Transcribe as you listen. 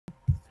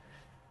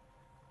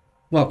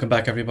Welcome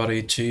back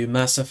everybody to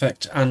Mass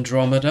Effect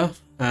Andromeda,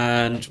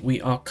 and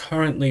we are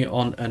currently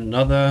on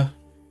another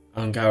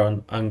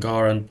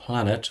Angaran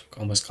planet,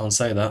 almost can't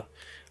say that,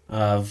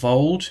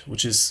 Vold,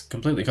 which is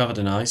completely covered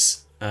in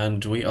ice,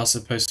 and we are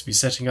supposed to be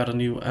setting out a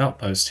new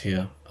outpost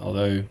here,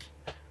 although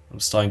I'm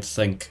starting to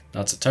think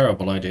that's a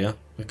terrible idea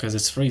because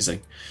it's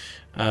freezing.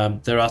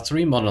 There are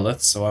 3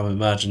 monoliths, so I'm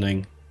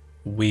imagining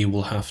we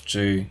will have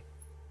to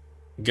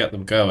get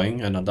them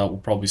going, and that will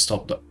probably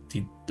stop the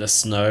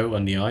snow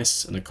and the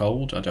ice and the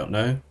cold. I don't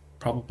know,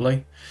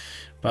 probably,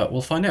 but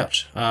we'll find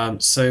out.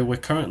 So we're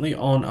currently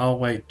on our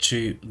way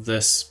to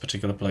this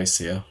particular place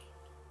here.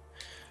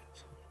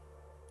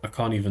 I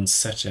can't even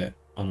set it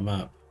on a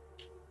map.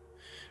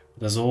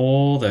 There's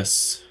all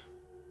this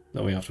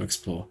that we have to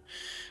explore,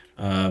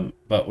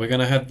 but we're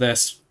gonna head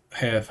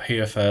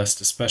here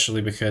first,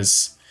 especially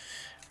because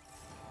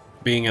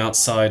being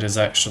outside is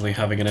actually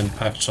having an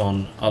impact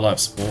on our life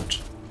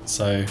support,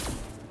 so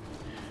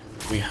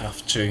we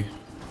have to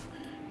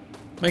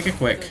make it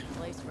quick. Good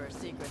place for a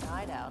secret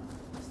hideout.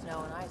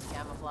 Snow and ice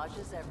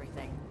camouflages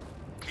everything.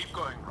 Keep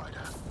going, Ryder.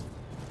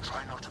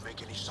 Try not to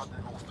make any sudden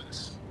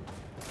movements.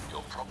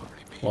 You'll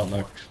probably be What,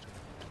 watched.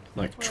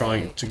 like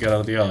trying to get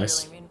out of the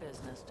ice? They really mean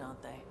business, don't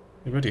they?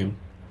 Iridium.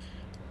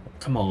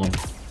 Come on.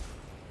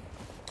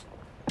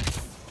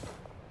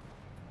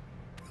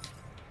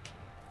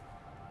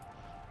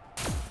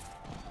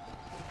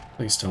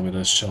 Please tell me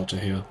there's shelter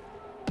here.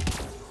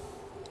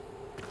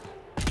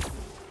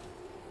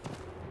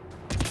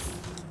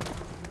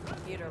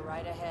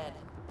 Right ahead.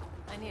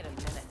 I need a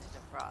minute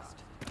to defrost.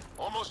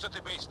 Almost at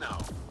the base now.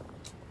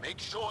 Make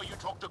sure you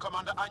talk to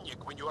Commander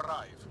Anyik when you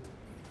arrive.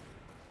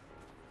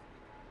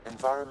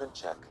 Environment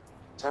check.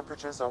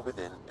 Temperatures are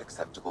within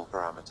acceptable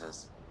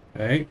parameters.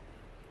 Okay.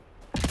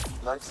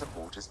 Life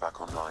support is back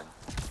online.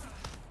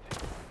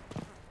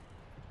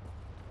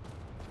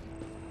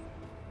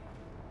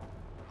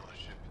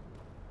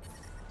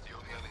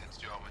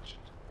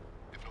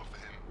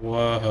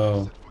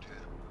 Whoa.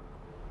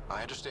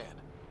 I understand.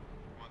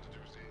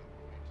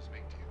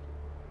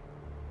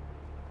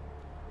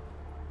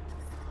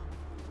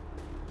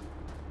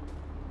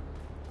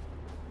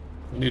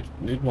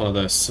 Need one of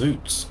their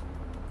suits.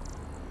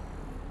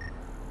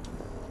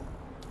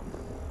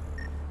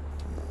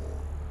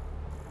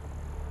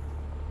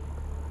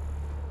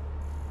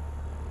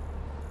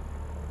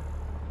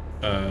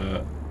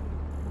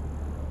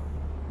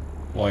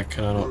 Why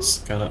can I not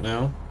scan it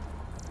now?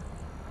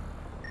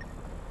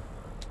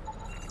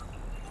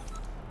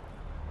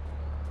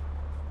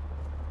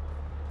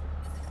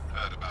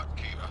 Heard about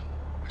Kiva.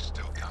 We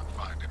still can't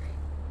find him.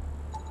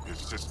 His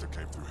sister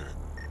came through here.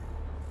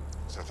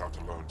 Set out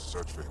alone to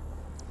search for him.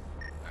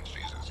 And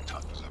she's as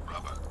tough as her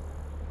brother.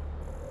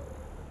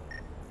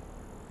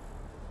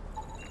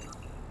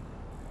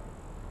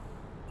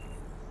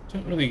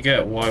 Don't really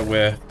get why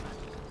we're...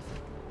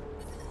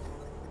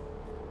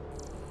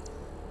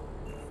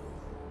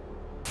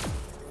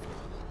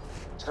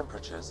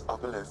 Temperatures are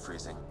below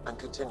freezing and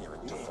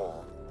continuing to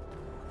fall.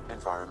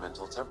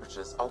 Environmental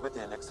temperatures are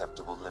within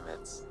acceptable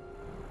limits.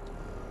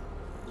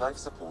 Life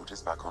support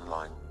is back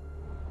online.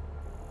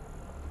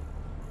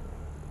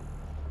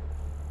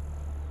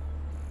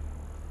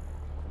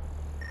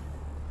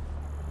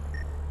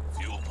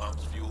 Fuel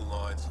pumps, fuel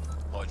lines,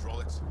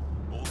 hydraulics,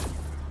 all the...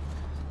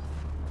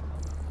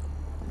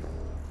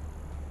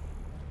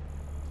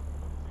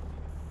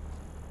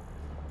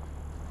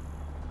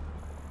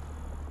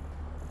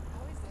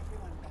 How is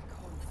everyone back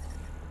home?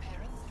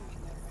 Parents doing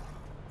their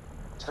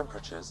right?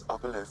 Temperatures are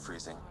below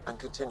freezing and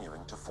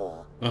continuing to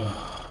fall. Back to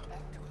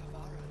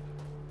Havara.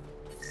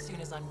 As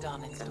soon as I'm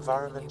done, it's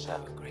Environment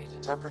check.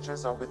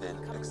 Temperatures are within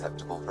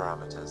acceptable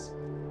parameters.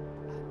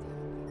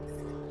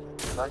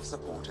 Life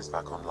support is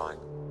back online.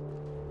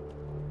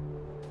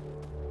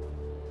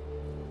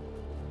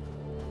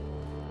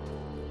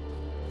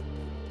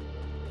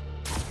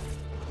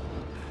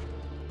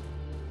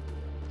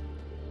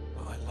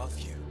 I love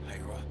you,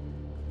 Hera.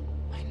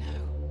 I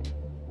know.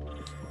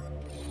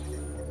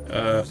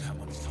 Knows how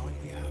much time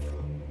we have.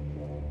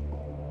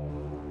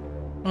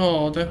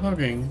 Oh, they're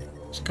hugging.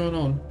 What's going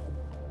on?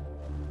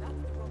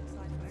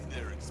 Hey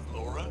there,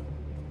 Explorer.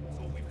 That's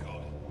all we've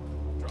got.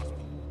 Trust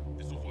me,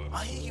 this will work.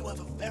 I hear you have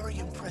a very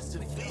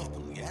impressive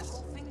vehicle,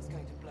 yes?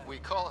 We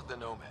call it the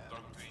Nomad.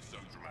 Don't be so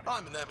dramatic.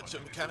 I'm an amateur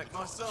mechanic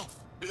myself.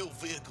 Build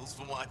vehicles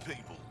for my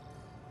people.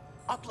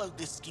 Upload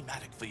this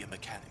schematic for your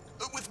mechanic,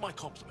 with my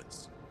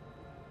compliments.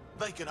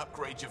 They can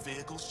upgrade your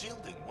vehicle's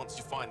shielding once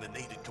you find the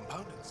needed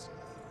components.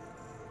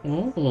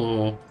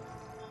 Oh.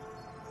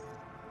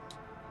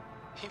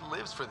 He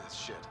lives for this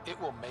shit. It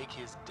will make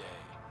his day.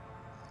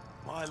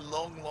 My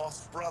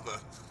long-lost brother.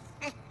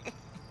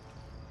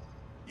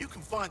 You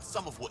can find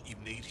some of what you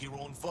need here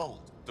on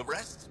Vold. The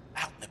rest,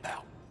 out and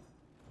about.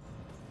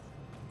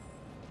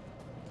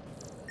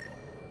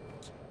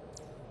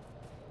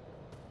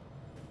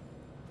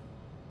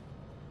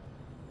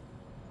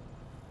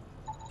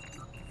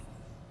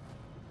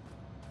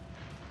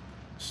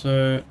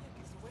 So, He's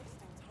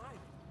wasting time.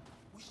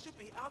 We should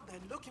be out there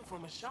looking for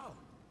Michelle.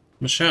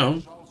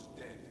 Michelle? Charles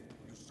dead.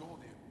 You saw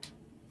the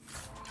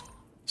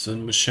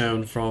Watson was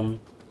shown from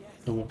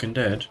The Walking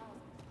Dead.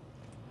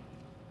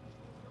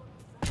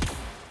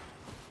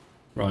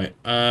 Right,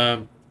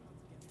 okay,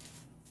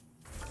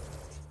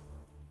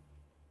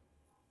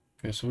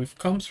 so we've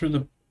come through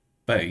the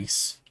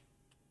base.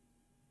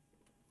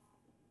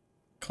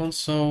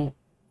 Console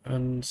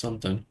and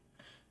something.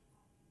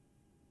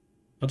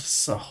 Oh,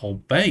 this is a whole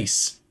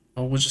base.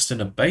 Oh, we're just in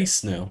a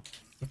base now.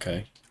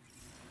 Okay.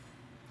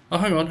 Oh,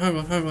 hang on.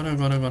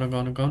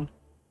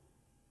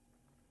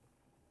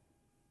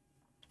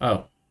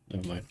 Oh,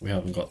 never mind. We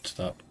haven't got to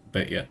that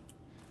bit yet.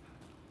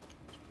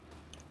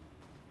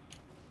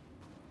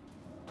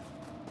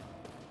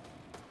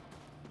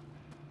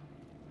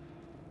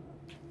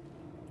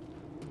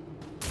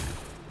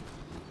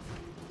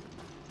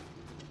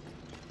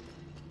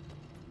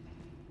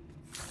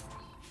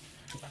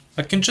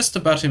 I can just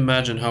about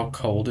imagine how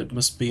cold it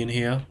must be in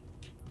here.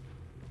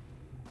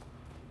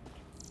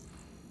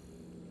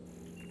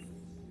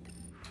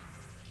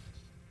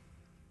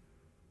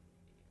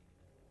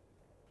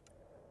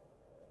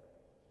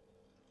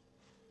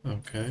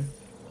 Okay.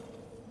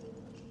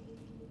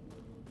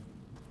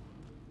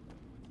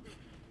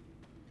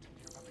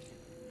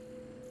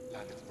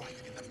 Landed right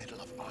in the middle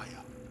of Aya.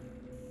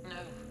 No.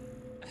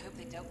 I hope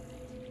they dealt with it.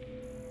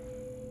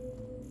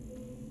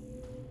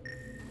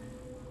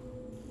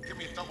 Give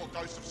me a double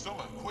dose of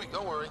summer, quick.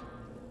 Don't worry.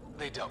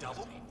 They dealt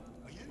with me.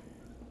 Are you?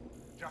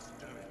 Just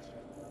do it.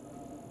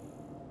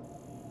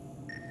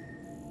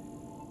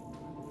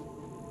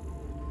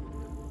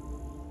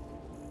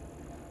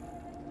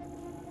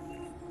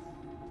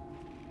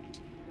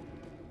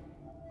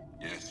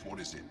 Yes, what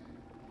is it?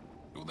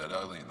 You're that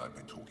alien they've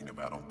been talking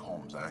about on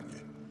comms, aren't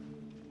you?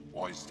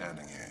 Why are you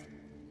standing here?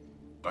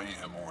 Don't you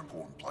have more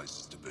important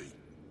places to be?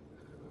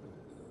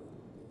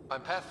 I'm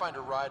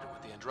Pathfinder Ryder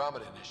with the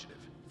Andromeda Initiative.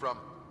 From...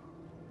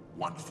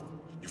 Wonderful.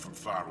 You're from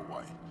far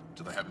away.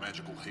 Do they have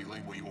magical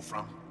healing where you're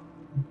from?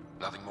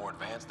 Nothing more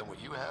advanced than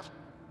what you have?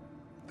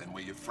 Then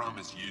where you're from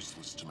is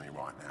useless to me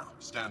right now.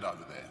 Stand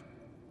over there.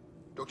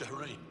 Dr.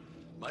 Harim,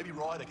 maybe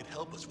Ryder could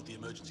help us with the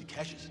emergency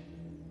caches.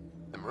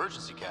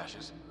 Emergency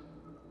caches?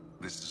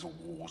 This is a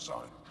war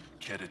zone.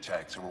 Kett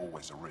attacks are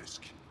always a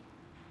risk.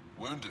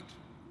 Wounded?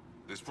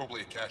 There's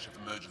probably a cache of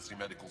emergency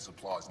medical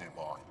supplies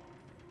nearby.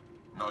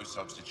 No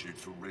substitute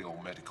for real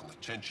medical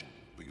attention,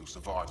 but you'll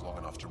survive long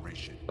enough to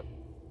reshoot.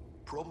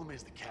 Problem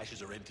is the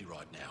caches are empty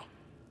right now.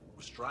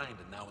 We're strained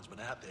and no one's been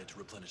out there to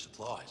replenish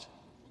supplies.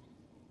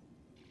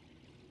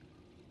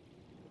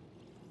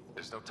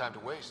 There's no time to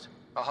waste.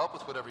 I'll help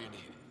with whatever you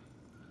need.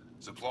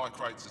 Supply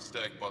crates are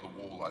stacked by the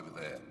wall over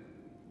there.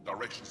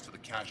 Directions to the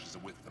caches are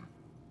with them.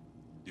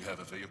 You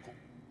have a vehicle?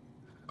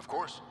 Of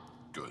course.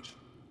 Good.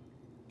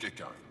 Get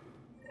going.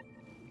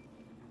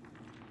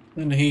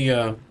 And he,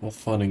 well,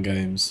 fun and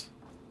games.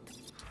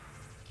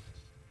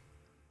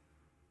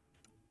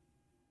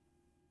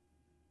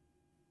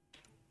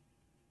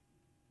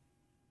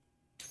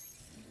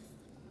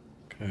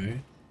 Okay.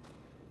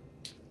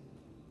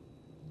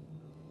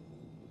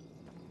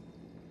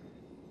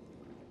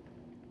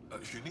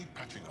 If you need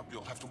patching up,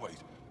 you'll have to wait.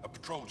 A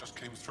patrol just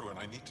came through and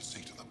I need to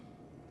see to them.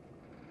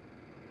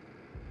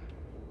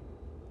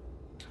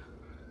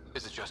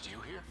 Is it just you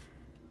here?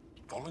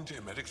 Volunteer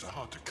medics are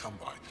hard to come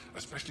by,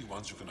 especially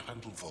ones who can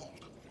handle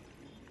Vold.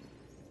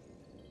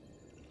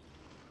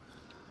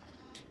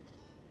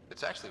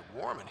 It's actually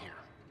warm in here.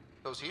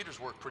 Those heaters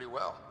work pretty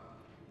well.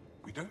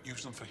 We don't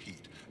use them for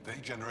heat. They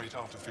generate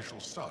artificial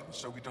sun,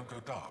 so we don't go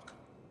dark.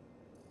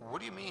 What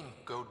do you mean,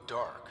 go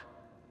dark?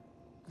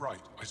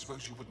 Right, I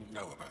suppose you wouldn't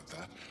know about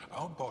that.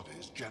 Our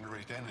bodies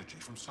generate energy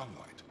from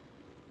sunlight.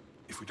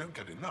 If we don't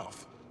get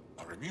enough,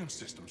 our immune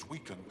systems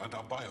weaken and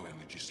our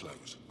bioenergy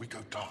slows. We go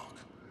dark.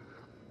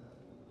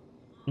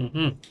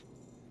 Mm-hmm.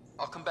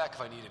 I'll come back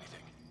if I need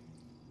anything.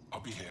 I'll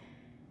be here.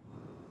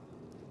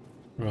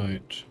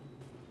 Right.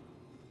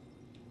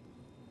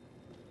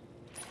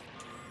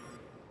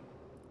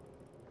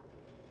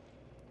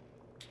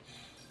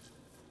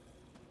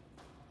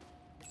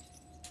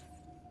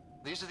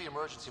 These are the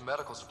emergency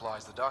medical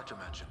supplies the doctor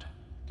mentioned.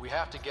 We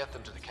have to get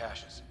them to the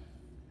caches.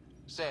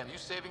 Sam, you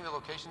saving the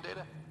location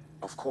data?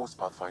 Of course,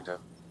 Pathfinder.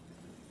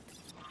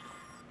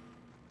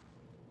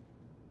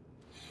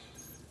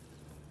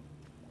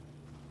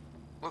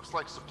 Looks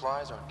like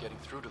supplies aren't getting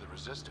through to the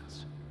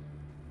Resistance.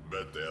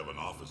 Bet they have an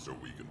officer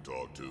we can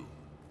talk to.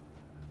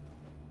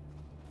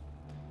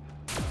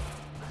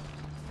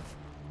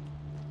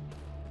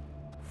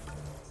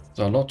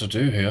 There's a lot to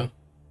do here.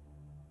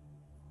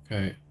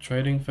 Okay,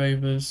 trading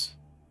favors.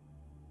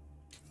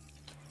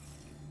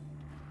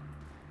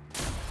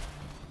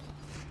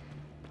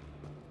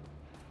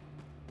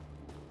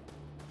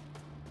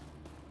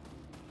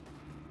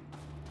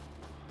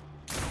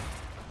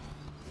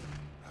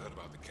 I heard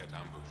about the Kett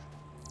ambush.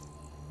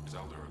 Is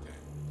Elder okay?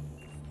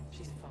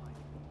 She's fine.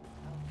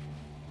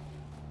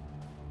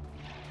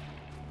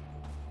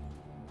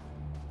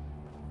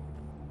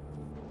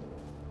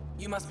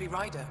 You must be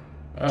Ryder.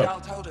 Oh.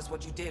 Jal told us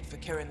what you did for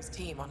Kiran's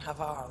team on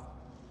Havarl.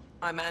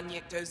 I'm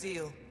Anyek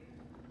Dozil,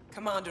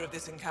 commander of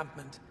this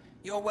encampment.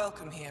 You're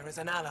welcome here as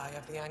an ally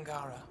of the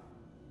Angara.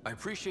 I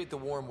appreciate the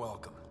warm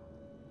welcome.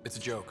 It's a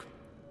joke.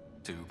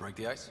 To break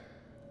the ice?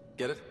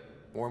 Get it?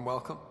 Warm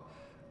welcome?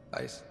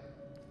 Ice?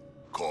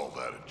 Call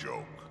that a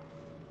joke?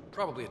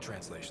 Probably a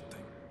translation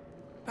thing.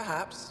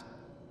 Perhaps.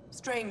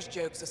 Strange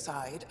jokes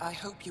aside, I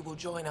hope you will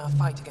join our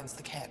fight against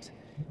the Kett.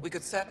 We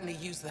could certainly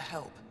use the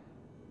help.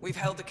 We've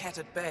held the Kett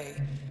at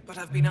bay, but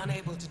have been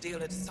unable to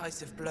deal a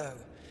decisive blow.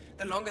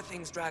 The longer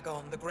things drag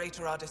on, the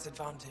greater our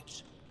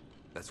disadvantage.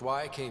 That's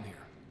why I came here.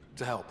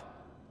 To help.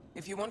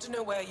 If you want to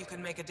know where you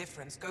can make a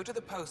difference, go to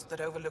the post that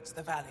overlooks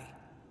the valley.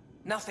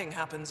 Nothing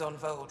happens on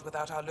Vold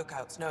without our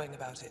lookouts knowing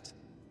about it.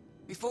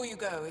 Before you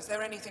go, is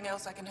there anything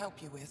else I can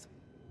help you with?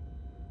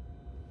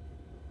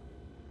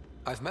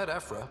 I've met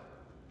Ephra.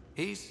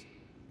 He's...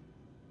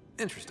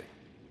 interesting.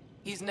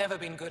 He's never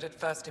been good at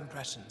first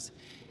impressions.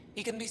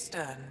 He can be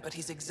stern, but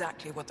he's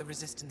exactly what the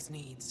Resistance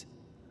needs.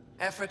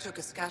 Ephra took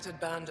a scattered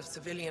band of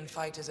civilian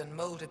fighters and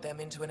molded them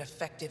into an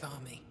effective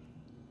army.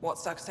 What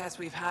success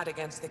we've had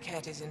against the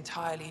Kett is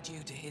entirely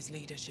due to his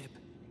leadership.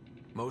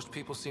 Most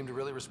people seem to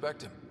really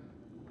respect him.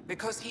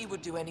 Because he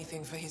would do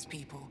anything for his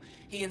people,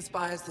 he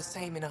inspires the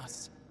same in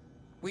us.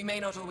 We may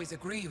not always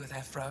agree with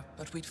Ephra,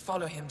 but we'd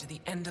follow him to the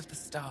end of the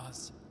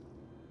stars.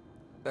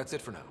 That's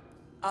it for now.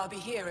 I'll be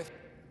here if...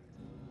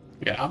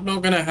 Yeah, I'm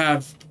not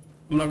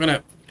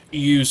gonna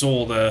use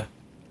all the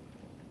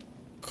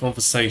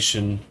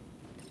conversation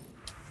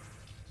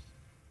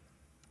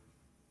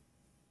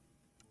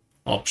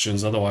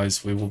options,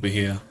 otherwise we will be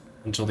here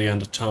until the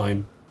end of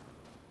time.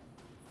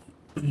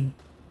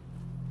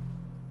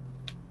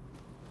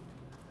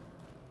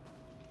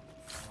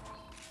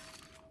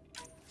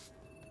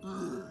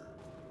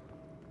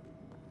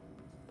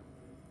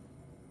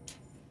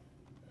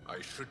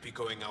 I should be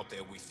going out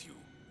there with you.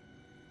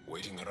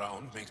 Waiting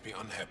around makes me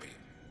unhappy.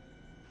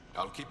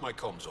 I'll keep my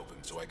comms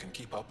open so I can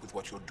keep up with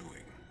what you're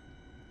doing.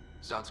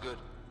 Sounds good.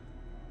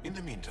 In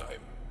the meantime,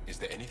 is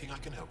there anything I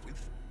can help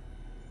with?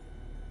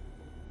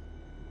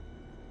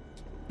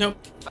 Nope.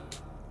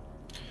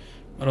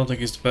 I don't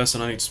think he's the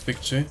person I need to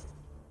speak to.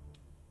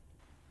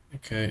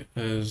 Okay,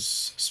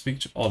 speak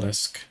to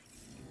Olisk.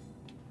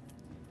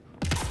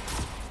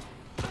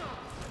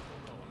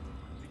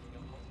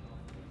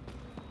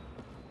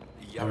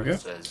 Yara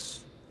says,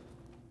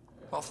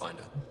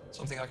 Pathfinder,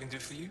 something I can do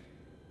for you?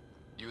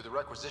 You the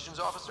requisitions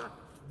officer?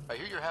 I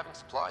hear you're having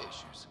supply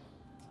issues.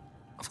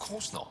 Of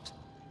course not.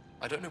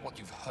 I don't know what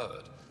you've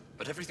heard,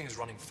 but everything is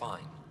running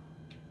fine.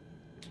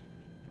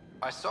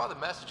 I saw the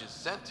messages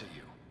sent to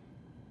you.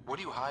 What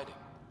are you hiding?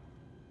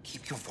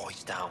 Keep your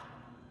voice down.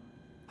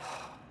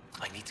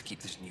 I need to keep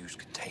this news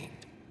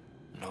contained.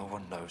 No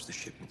one knows the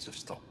shipments have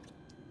stopped.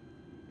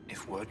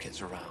 If word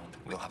gets around,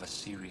 we'll have a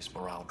serious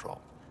morale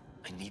drop.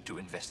 I need to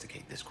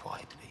investigate this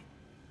quietly.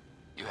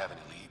 You have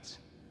any leads?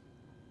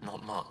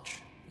 Not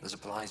much. The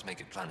supplies make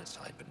it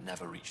planetside, but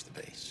never reach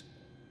the base.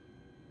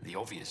 The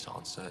obvious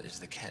answer is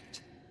the Kett.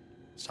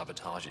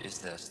 Sabotage is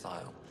their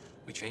style.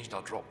 We changed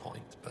our drop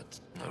point, but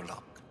no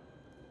luck.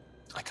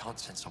 I can't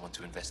send someone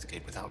to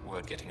investigate without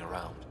word getting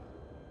around.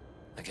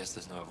 I guess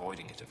there's no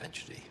avoiding it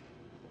eventually.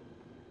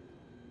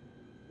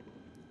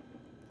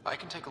 I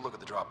can take a look at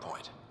the drop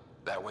point.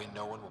 That way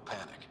no one will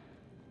panic.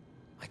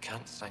 I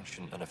can't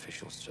sanction an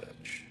official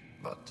search,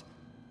 but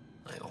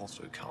I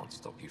also can't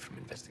stop you from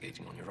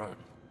investigating on your own.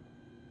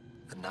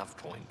 The nav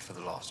point for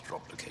the last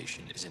drop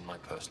location is in my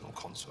personal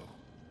console.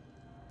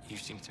 You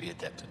seem to be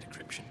adept at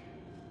decryption,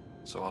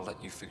 so I'll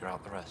let you figure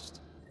out the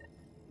rest.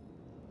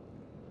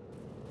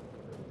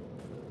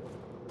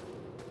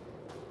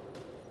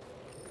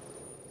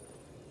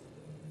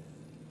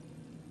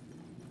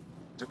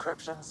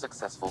 Decryption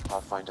successful,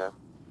 Pathfinder.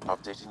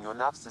 Updating your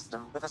nav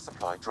system with a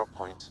supply drop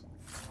point.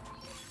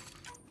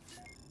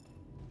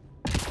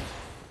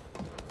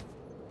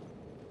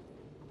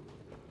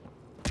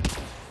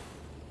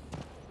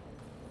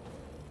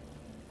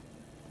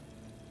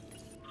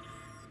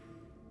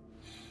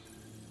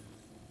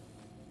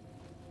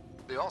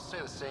 They all say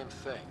the same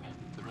thing.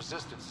 The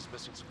Resistance is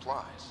missing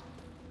supplies.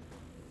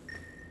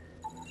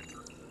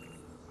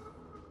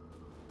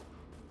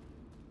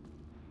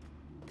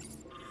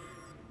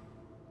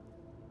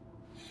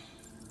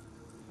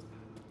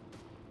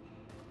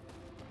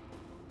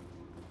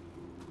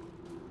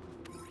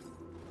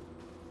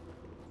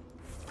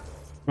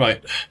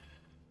 Right.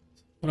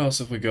 What else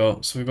have we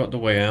got? So we've got the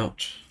way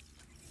out.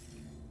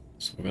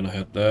 So we're gonna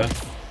head there.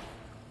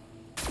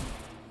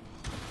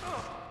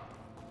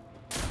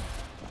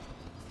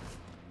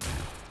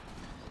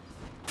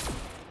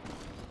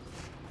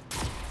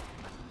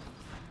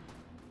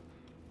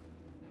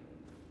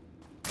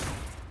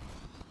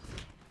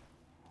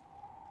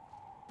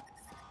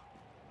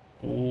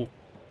 Oh,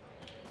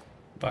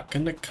 back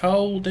in the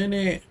cold,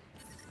 innit?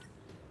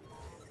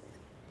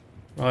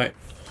 Right,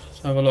 let's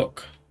have a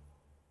look.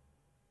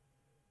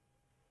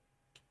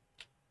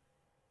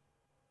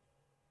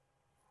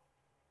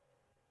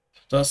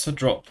 That's the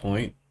drop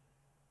point.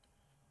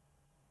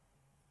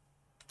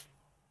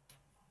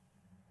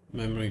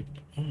 Memory.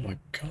 Oh my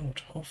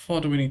god, how far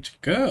do we need to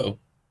go?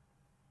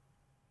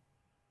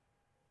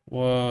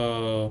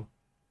 Whoa.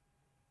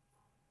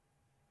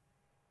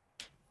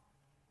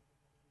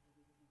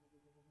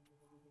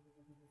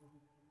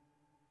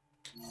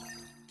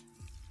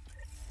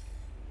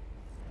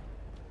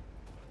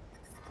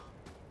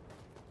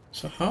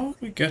 So how are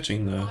we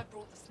getting there? I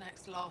brought the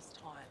snacks last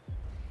time.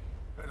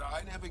 But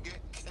I never get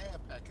care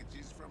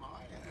packages from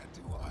Aya,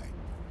 do I?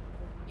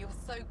 You're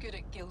so good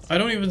at guilty. I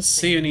don't even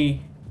see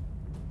any.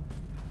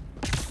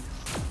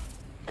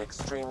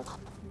 Extreme.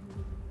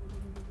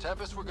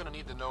 Tempest, we're gonna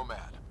need the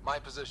Nomad. My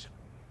position.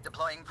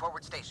 Deploying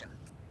forward station.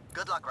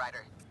 Good luck,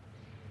 Ryder.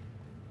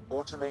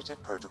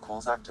 Automated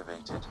protocols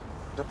activated.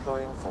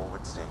 Deploying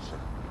forward station.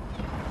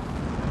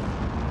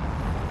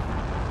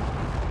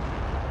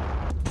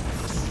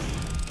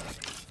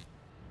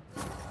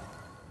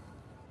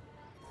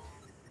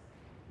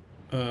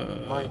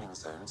 Mining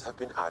zones have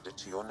been added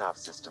to your nav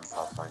system,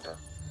 Pathfinder.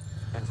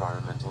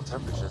 Environmental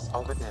temperatures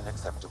are within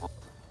acceptable.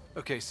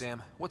 Okay,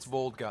 Sam, what's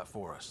Vold got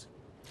for us?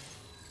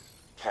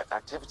 Kett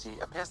activity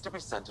appears to be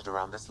centered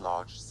around this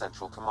large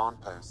central command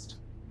post.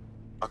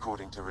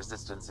 According to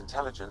Resistance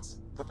intelligence,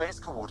 the base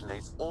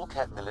coordinates all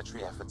Kett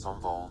military efforts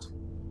on Vold.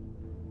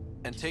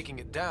 And taking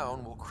it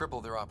down will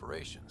cripple their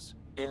operations.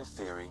 In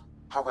theory.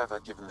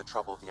 However, given the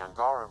trouble the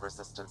Angara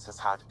Resistance has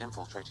had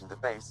infiltrating the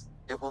base,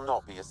 it will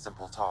not be a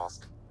simple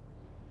task.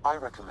 I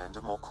recommend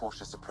a more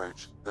cautious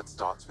approach that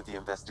starts with the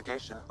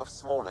investigation of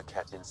smaller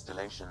Kett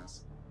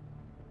installations.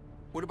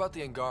 What about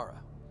the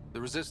Angara? The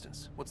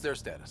Resistance, what's their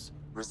status?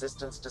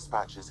 Resistance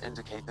dispatches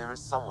indicate there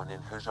is someone in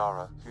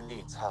Hajara who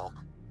needs help.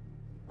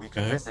 We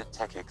can visit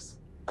Tekix,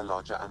 a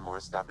larger and more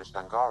established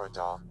Angara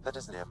Dar that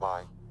is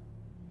nearby.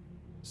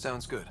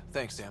 Sounds good.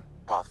 Thanks, Sam.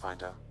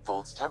 Pathfinder,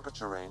 Vold's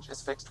temperature range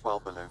is fixed well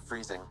below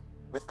freezing,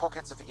 with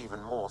pockets of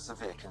even more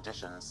severe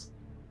conditions.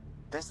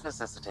 This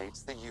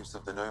necessitates the use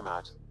of the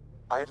Nomad.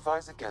 I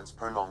advise against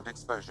prolonged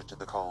exposure to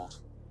the cold.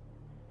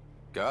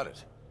 Got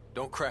it.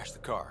 Don't crash the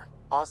car.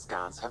 Our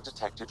scans have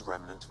detected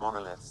remnant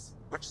monoliths,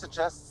 which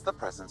suggests the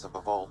presence of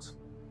a vault.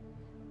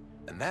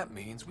 And that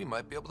means we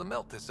might be able to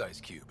melt this ice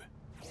cube.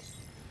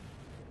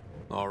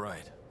 All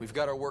right, we've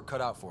got our work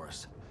cut out for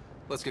us.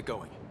 Let's get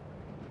going.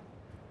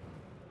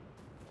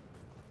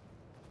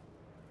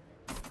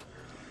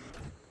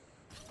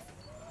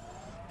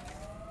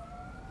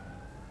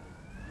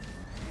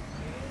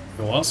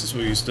 A while since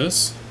we used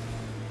this.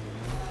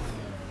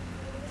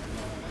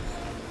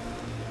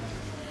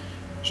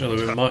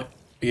 Surely we might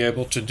be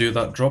able to do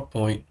that drop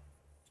point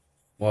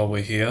while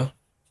we're here.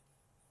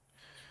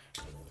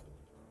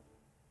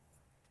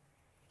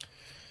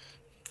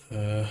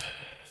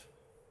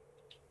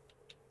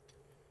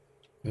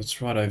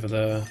 It's right over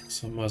there,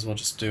 so I might as well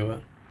just do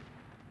it.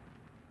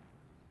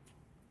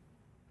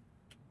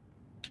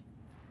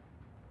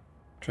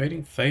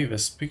 Trading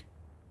favors. Speak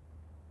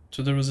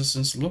to the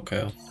Resistance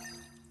lookout.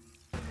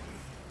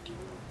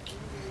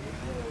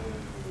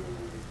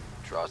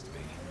 Trust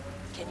me.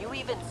 Can you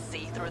even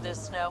see through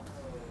this snow?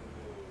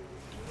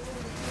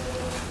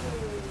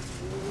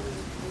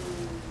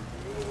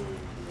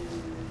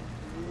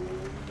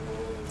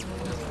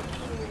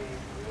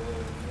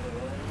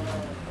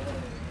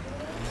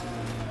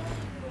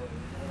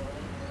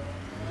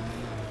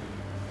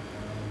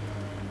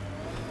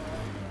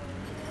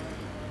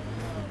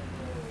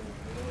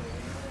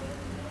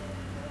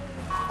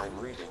 I'm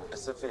reading a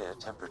severe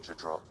temperature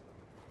drop.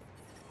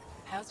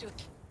 How's your...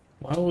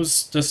 Why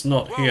was this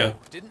not here?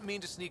 Didn't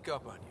mean to sneak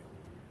up on you.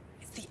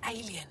 It's the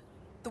alien.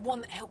 The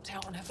one that helped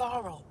out on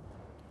Havarl.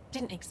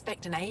 Didn't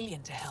expect an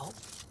alien to help.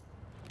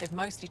 They've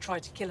mostly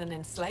tried to kill and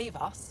enslave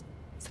us.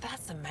 So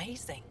that's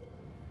amazing.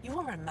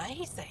 You're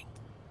amazing.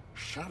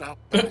 Shut up,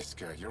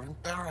 Beskar. You're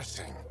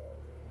embarrassing.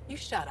 You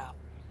shut up.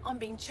 I'm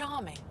being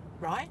charming,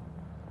 right?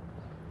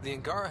 The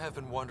Angara have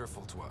been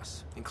wonderful to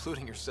us,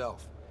 including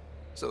yourself.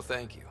 So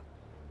thank you.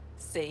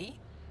 See?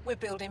 We're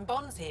building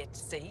bonds here to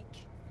seek.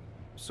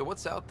 So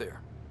what's out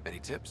there? Any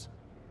tips?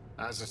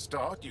 As a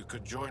start, you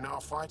could join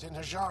our fight in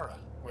Hajara,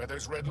 where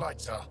those red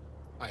lights are.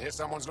 I hear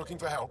someone's looking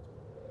for help.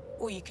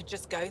 Or you could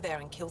just go there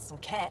and kill some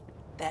Kett.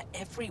 They're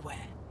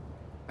everywhere.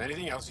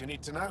 Anything else you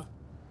need to know?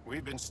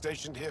 We've been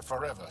stationed here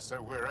forever,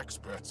 so we're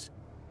experts.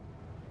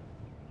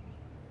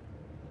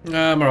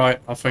 I'm alright,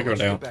 I'll figure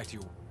it out. Back to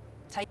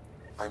you.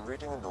 I'm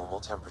reading a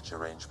normal temperature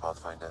range,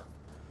 Pathfinder.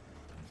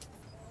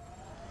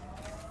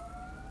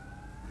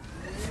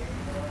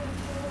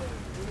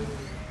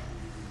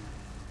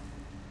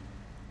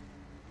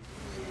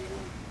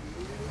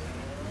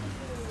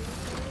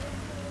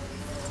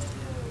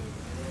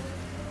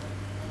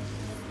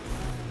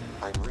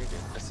 I'm reading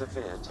a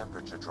severe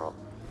temperature drop.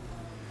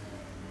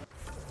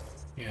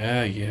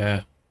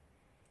 Yeah.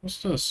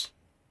 What's this?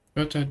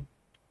 Go ahead.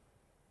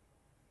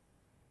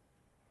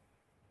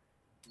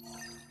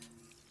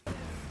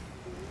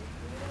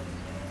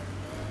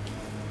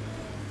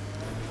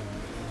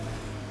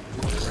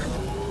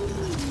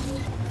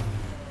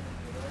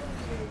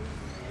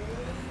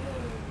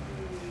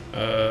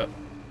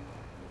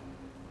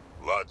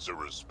 Lots of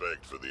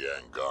respect for the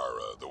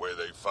Angara, the way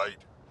they fight.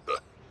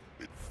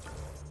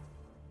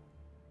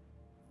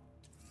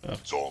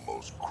 It's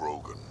almost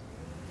Krogan.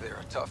 They're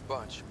a tough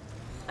bunch.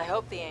 I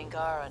hope the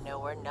Angara know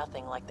we're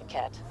nothing like the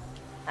Kett.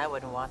 I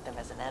wouldn't want them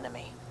as an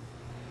enemy.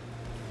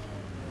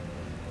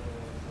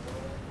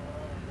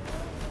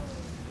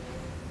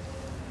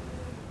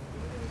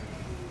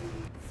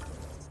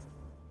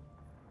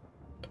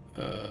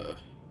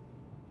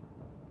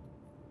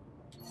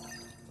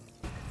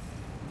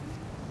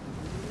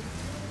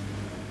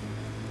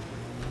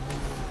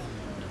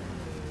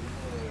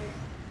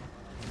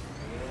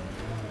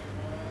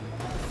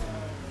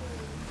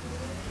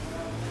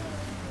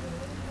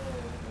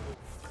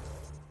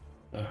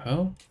 The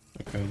hell?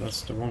 Okay,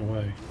 that's the wrong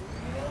way.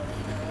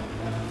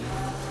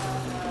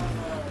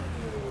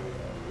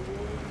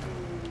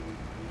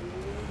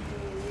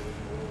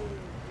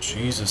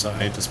 Jesus, I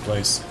hate this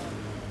place.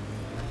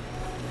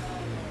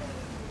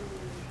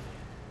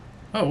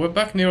 Oh, we're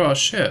back near our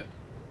ship.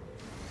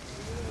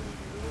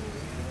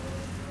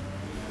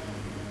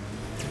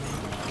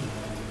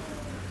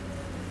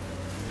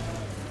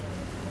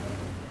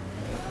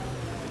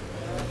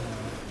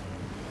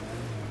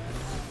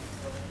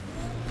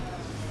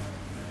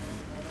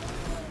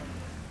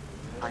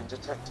 I'm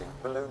detecting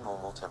below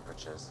normal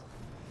temperatures.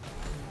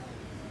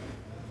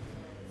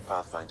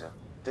 Pathfinder,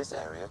 this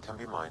area can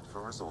be mined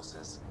for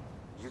resources.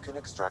 You can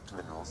extract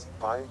minerals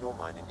via your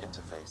mining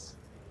interface.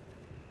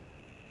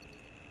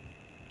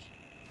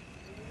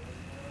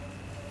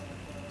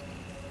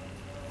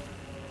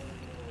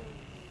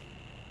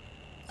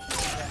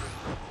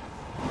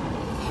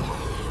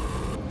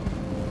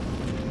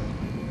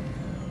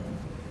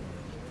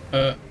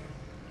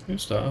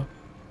 Who's that?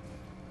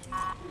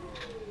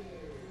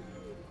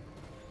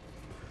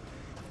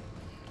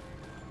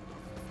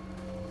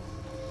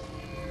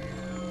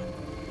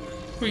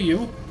 Who are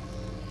you?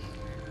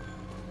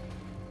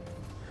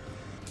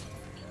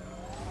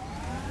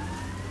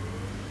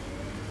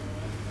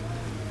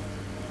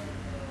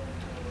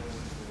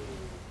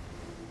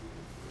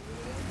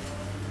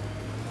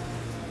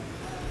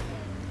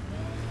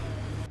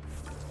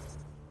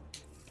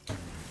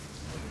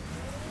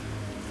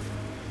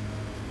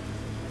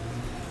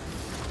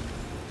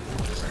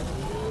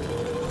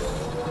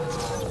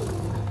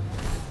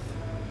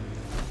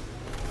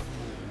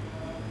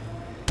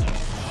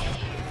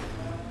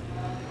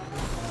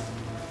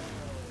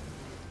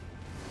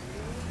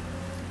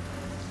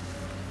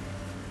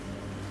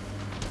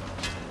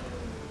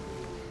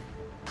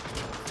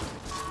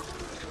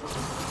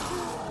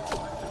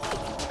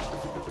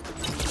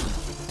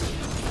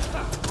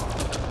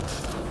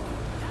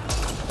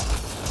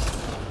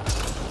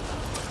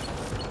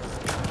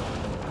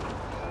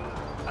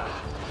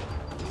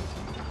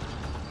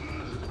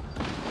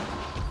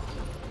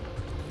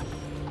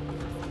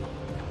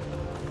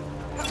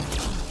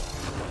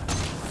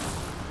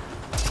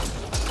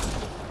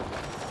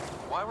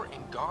 Why were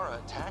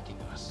Angara attacking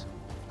us?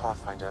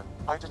 Pathfinder,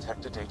 I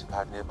detect a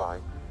datapad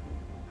nearby.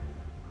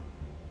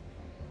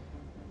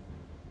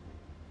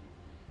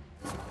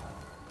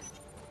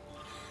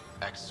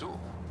 Axul.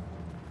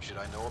 Should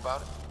I know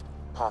about it?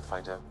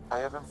 Pathfinder, I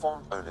have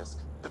informed Olisk.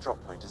 The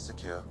drop point is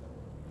secure.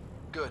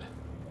 Good.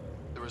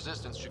 The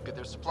Resistance should get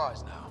their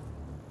supplies now.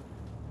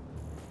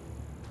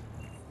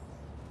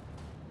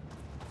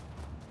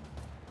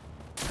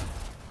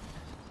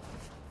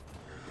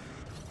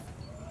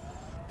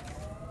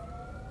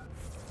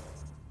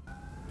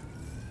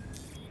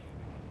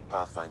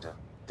 Pathfinder,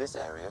 this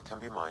area can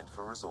be mined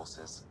for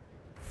resources.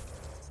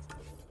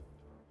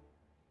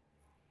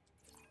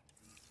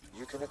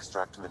 You can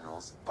extract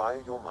minerals via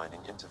your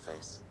mining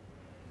interface.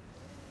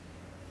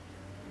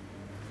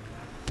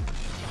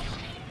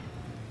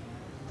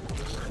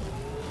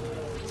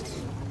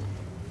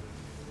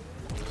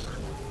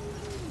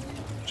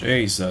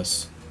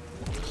 Jesus.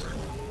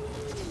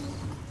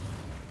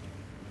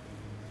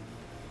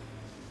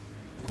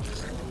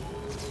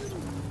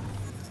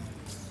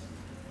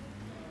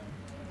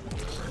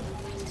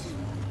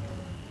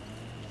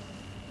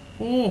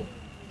 Oh.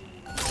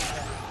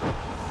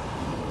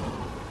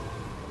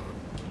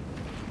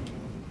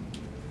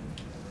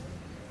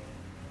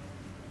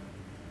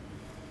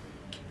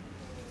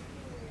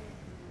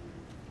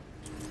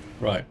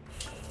 Right.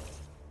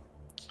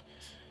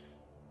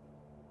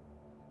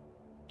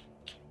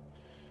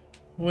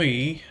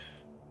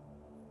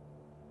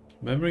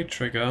 Memory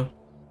trigger.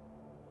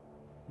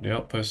 The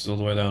outpost is all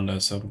the way down there,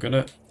 so I'm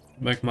gonna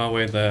make my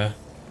way there.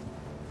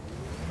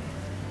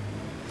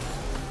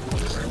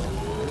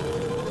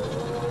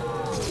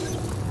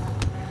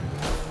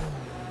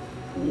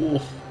 Ooh.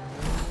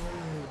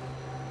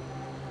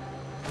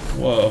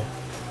 Whoa.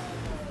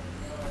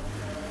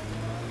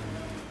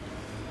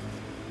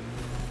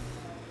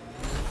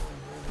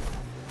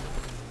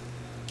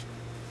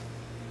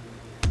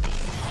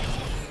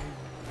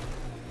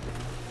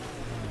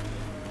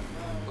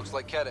 Looks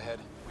like Kett ahead.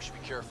 We should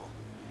be careful.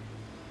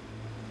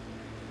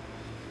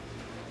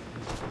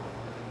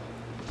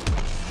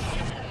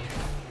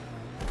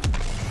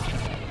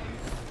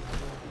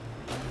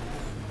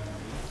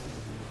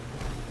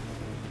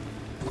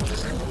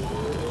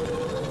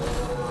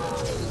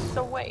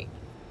 So wait,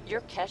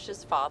 you're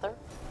Kesh's father?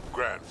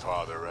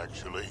 Grandfather,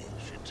 actually.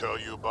 She tell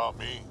you about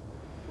me?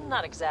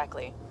 Not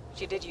exactly.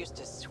 She did used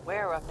to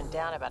swear up and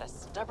down about a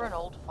stubborn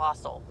old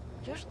fossil,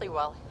 usually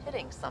while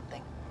hitting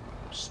something.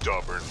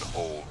 Stubborn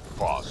old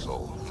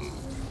fossil.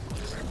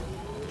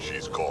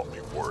 She's called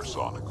me worse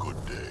on a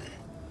good day.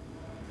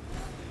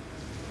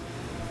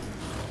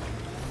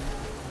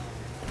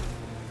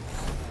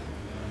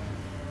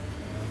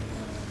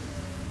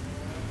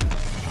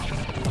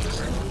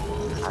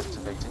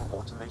 Activating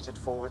automated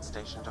forward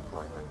station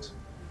deployment.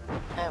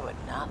 I would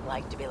not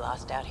like to be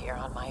lost out here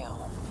on my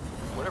own.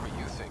 Whatever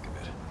you think of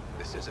it,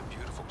 this is a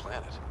beautiful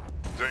planet.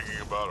 Thinking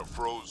about a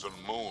frozen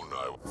moon,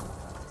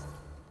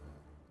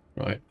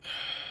 Right.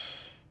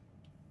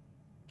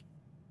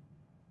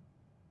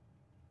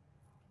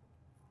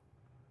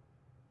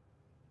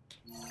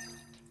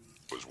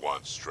 was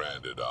once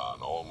stranded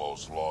on,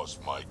 almost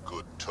lost my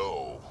good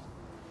toe.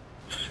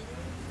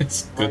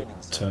 It's good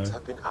Mining to... zones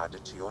have been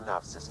added to your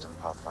nav system,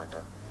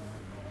 Pathfinder.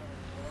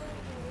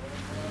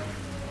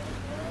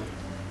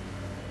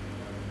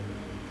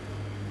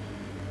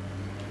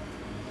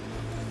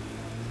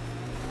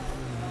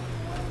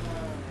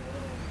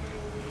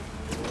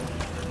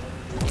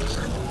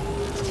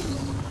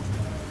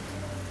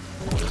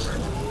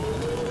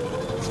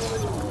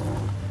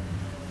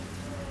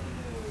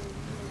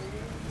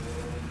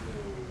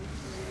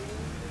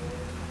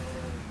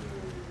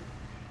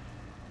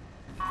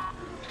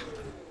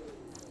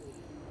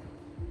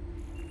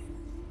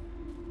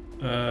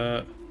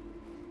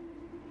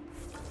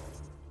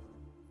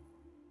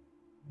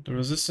 The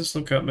Resistance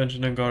lookout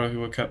mentioned Angara who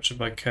were captured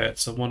by Kett.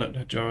 Someone at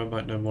Hajara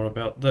might know more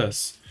about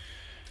this.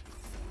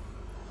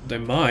 They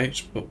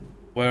might, but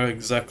where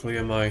exactly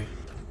am I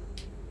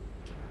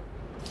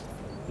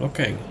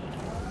looking?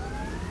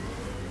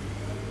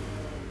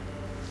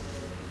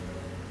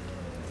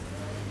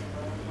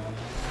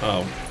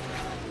 Oh,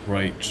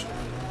 great.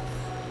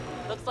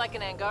 Looks like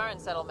an Angaran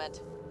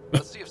settlement.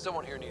 Let's see if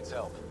someone here needs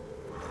help.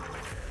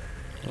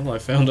 Well, I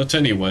found it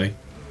anyway.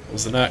 It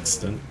was an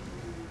accident.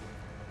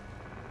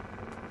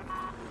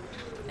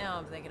 Now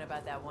I'm thinking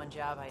about that one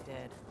job I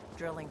did,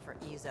 drilling for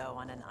Ezo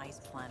on an ice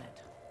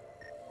planet.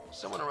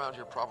 Someone around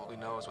here probably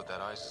knows what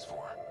that ice is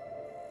for.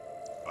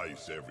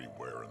 Ice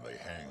everywhere and they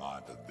hang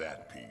on to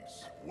that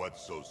piece.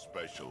 What's so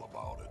special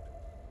about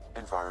it?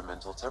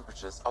 Environmental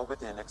temperatures are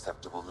within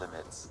acceptable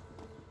limits.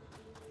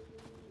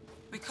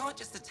 We can't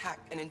just attack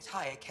an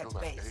entire Kett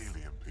You're that base.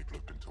 alien people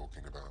have been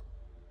talking about.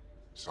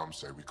 Some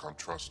say we can't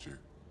trust you.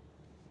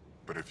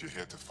 But if you're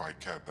here to fight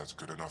Kett, that's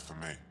good enough for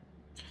me.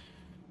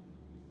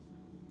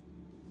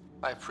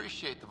 I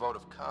appreciate the vote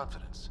of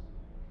confidence.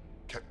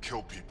 Kett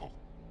kill people.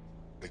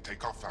 They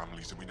take our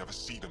families and we never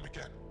see them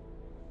again.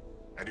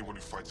 Anyone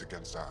who fights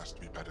against that has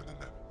to be better than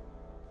them.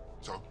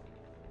 So,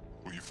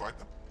 will you fight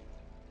them?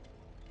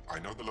 I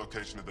know the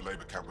location of the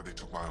labor camp where they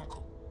took my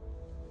uncle.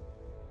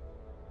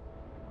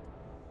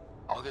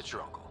 I'll get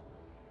your uncle.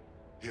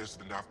 Here's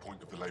the nav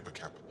point of the labor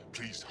camp.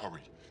 Please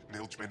hurry.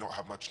 Nilj may not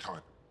have much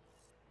time.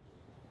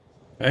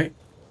 Okay.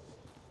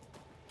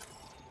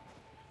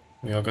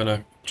 We are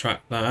gonna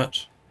track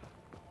that.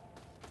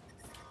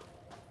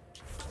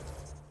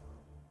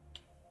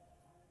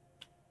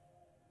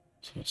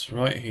 So it's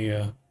right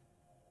here.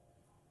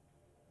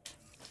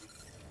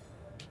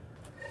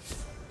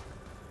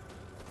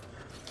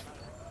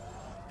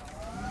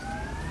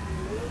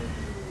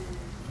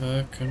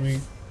 Can we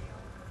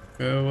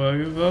go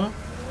over?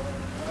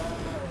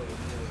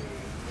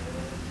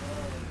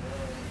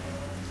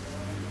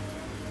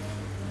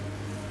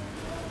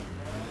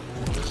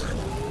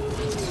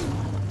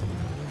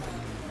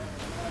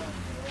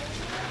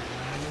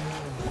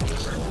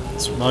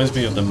 This reminds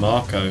me of the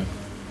Marco,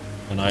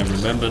 and I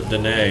remembered the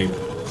name,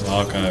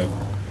 Marco.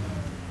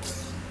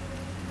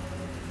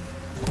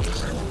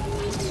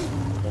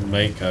 Or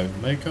Mako.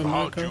 Mako?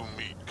 How'd you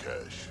meet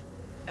Kesh?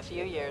 A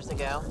few years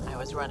ago, I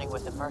was running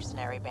with a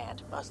mercenary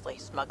band, mostly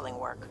smuggling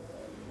work.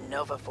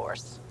 Nova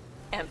Force.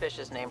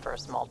 Ambitious name for a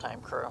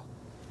small-time crew.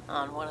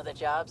 On one of the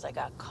jobs, I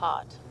got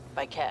caught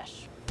by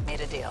Kesh.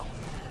 Made a deal.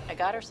 I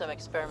got her some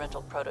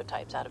experimental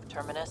prototypes out of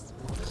Terminus.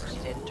 She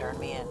didn't turn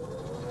me in.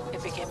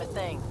 It became a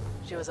thing.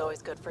 She was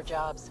always good for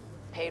jobs,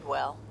 paid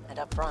well, and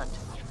upfront.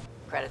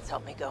 Credits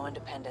helped me go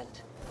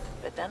independent.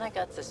 But then I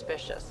got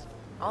suspicious.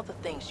 All the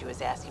things she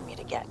was asking me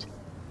to get.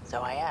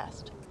 So I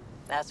asked.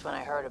 That's when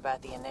I heard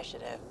about the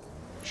initiative.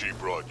 She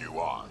brought you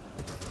on.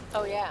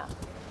 Oh yeah,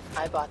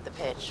 I bought the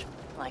pitch,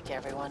 like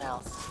everyone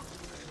else.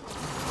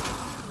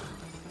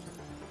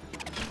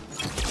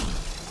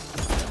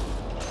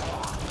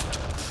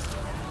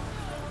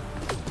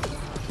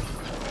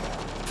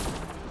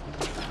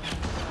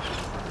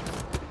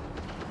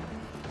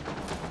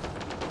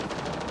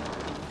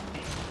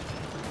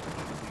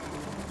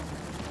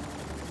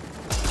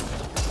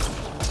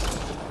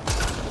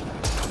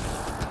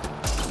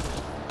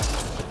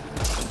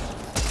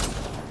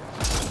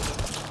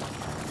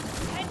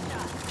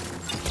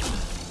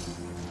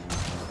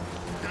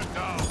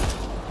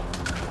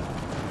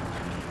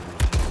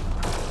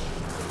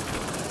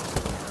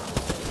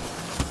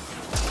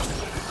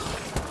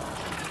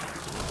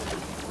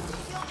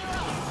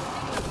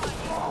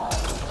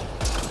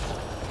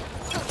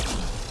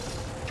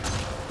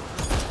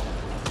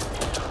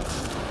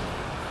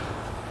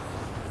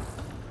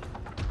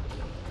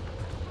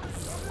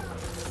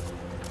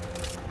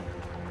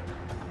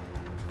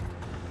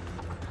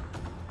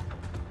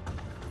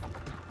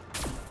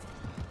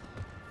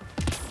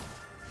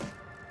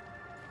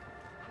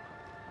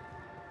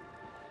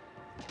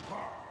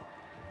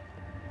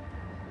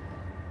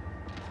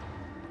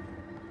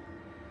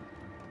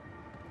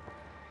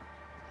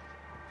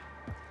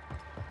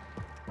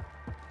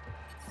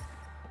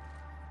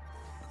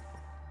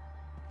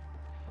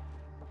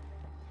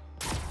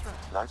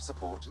 Life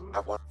support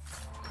at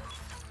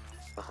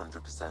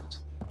 100%.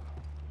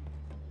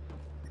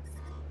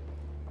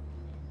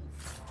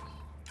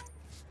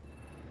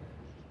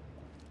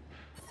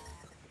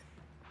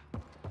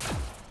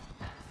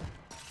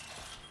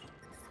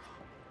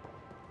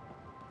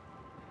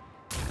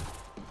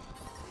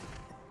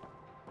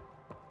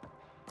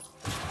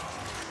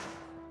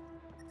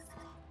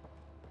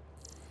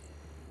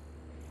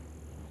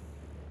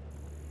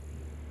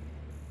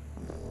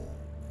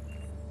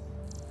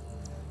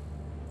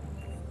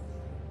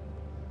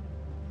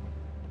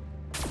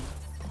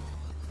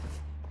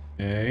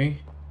 Okay.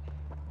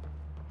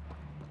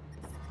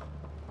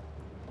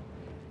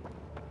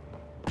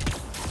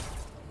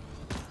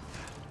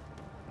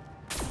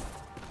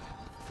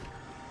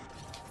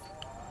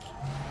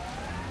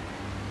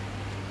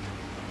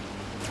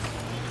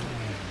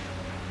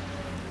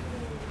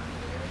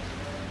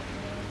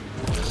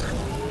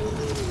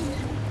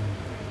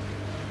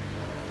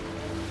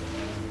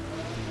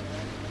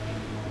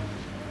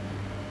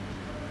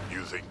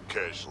 You think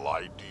Kesh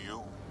lied to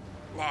you?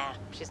 Nah,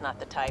 she's not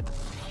the type.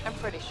 I'm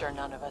pretty sure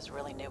none of us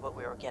really knew what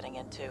we were getting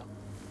into.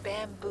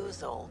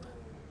 Bamboozled.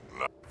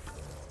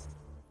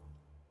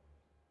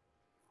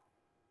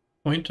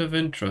 Point of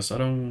interest. I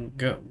don't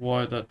get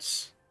why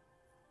that's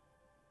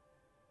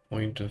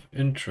point of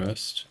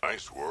interest.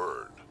 Nice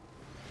word.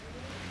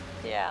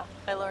 Yeah,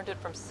 I learned it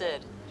from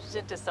Sid. She's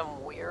into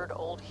some weird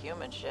old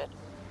human shit.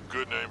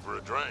 Good name for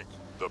a drink.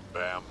 The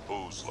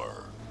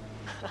Bamboozler.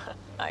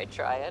 I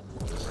try it.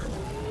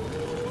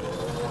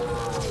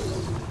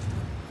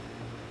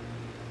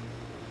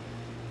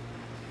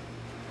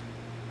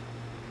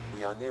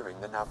 We are nearing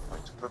the nav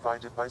point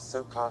provided by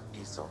Sokar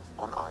Isov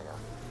on Aya.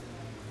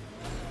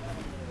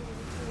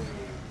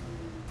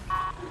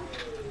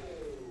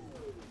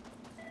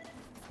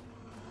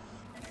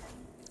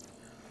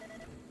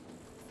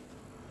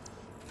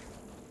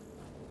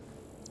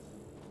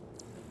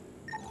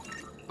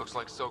 Looks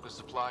like Soka's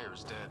supplier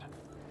is dead.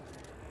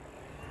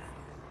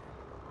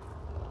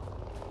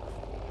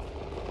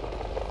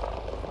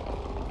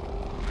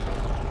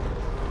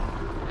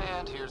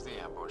 And here's the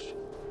ambush.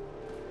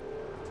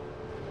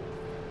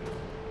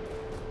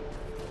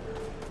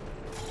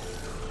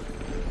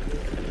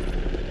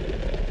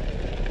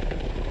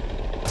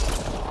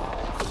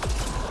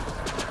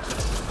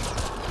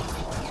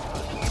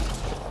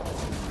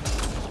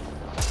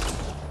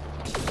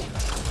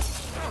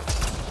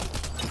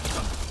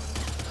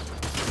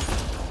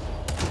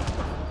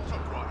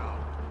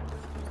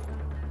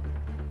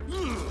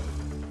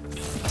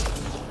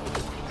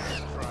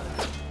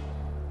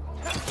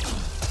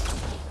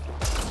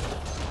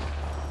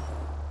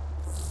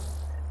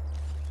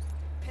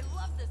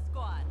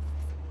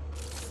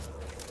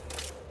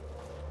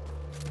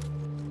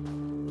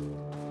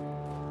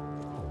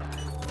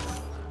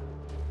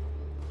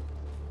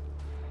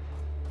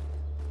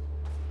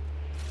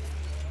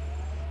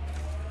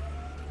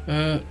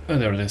 Oh,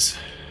 there it is.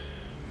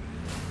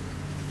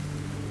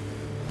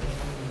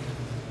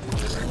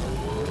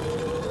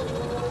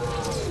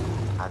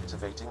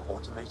 Activating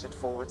automated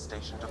forward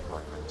station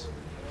deployment.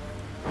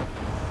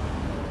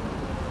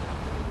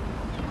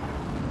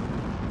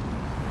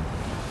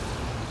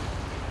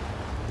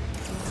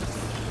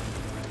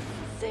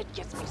 Sid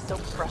gets me so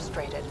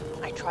frustrated.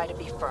 I try to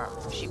be firm.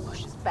 She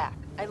pushes back.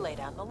 I lay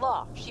down the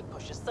law. She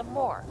pushes some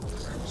more.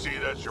 See,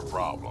 that's your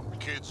problem.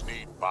 Kids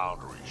need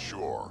boundaries,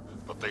 sure,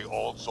 but they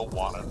also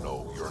want to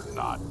know you're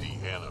not the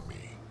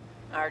enemy.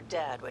 Our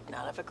dad would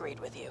not have agreed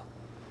with you.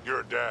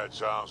 Your dad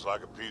sounds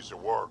like a piece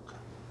of work.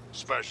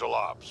 Special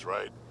ops,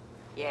 right?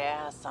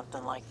 Yeah,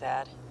 something like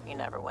that. You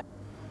never went.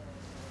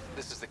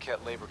 This is the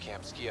Kett labor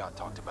camp Skiot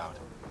talked about.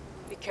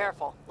 Be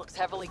careful. Looks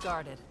heavily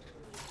guarded.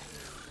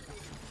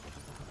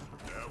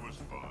 That was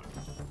fun.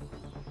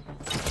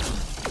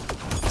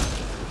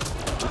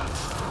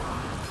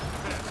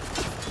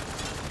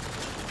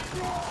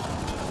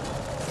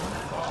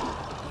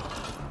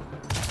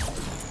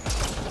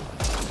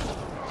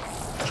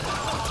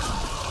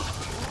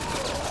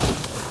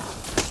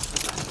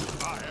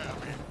 I am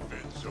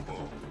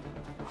invincible.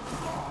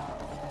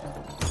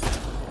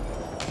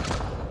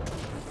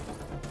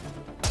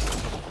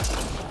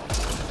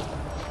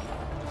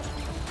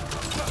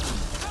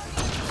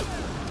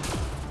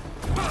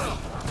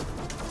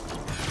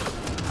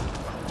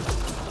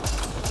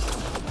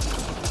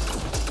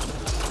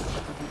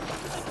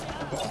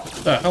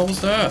 What the hell was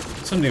that?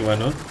 Something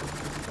went on.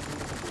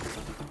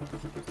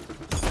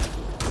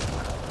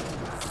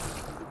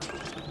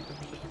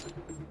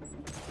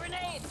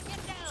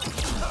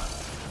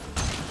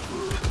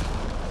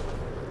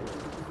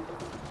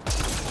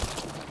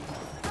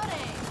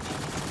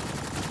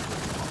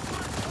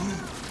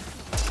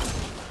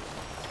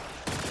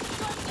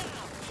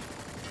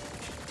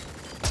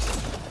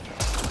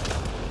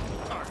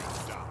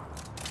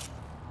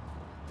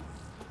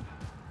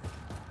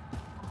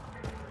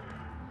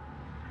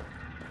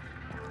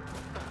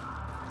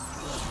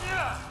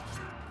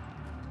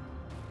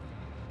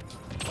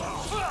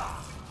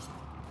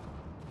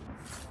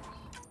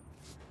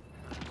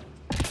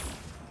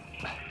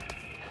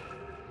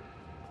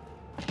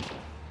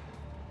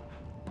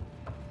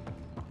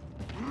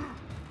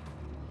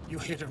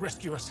 You're here to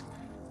rescue us.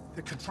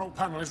 The control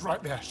panel is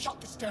right there. Shut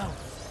this down.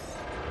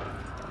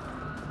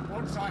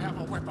 Once I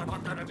have a weapon,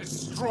 I'm gonna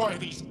destroy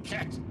these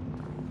Kett.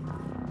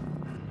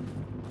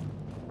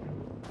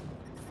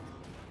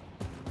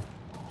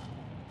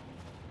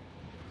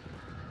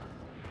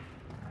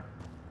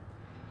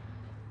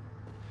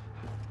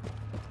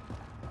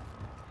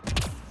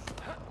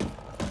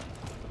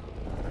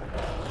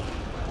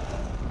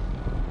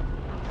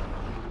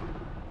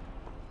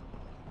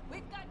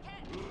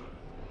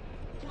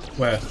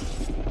 Where?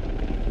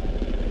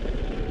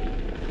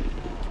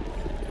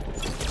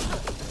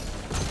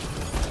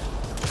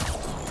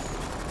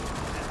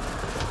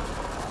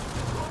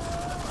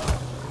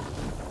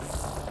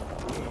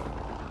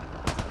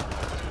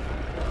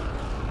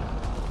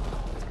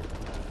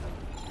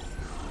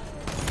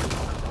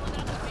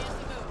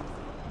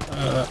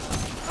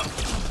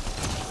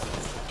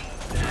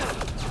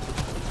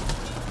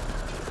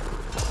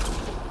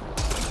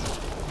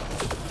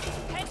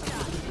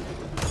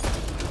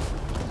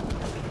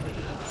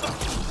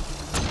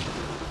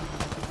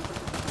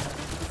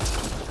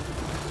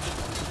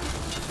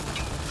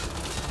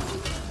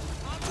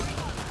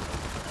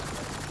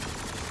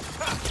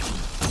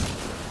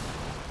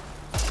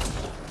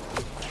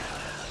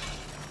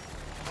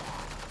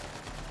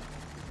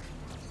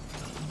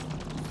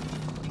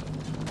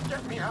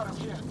 Get me out of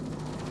here.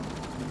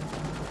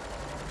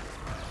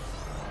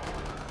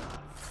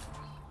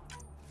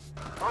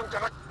 I'm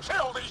gonna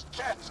kill these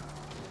Kett.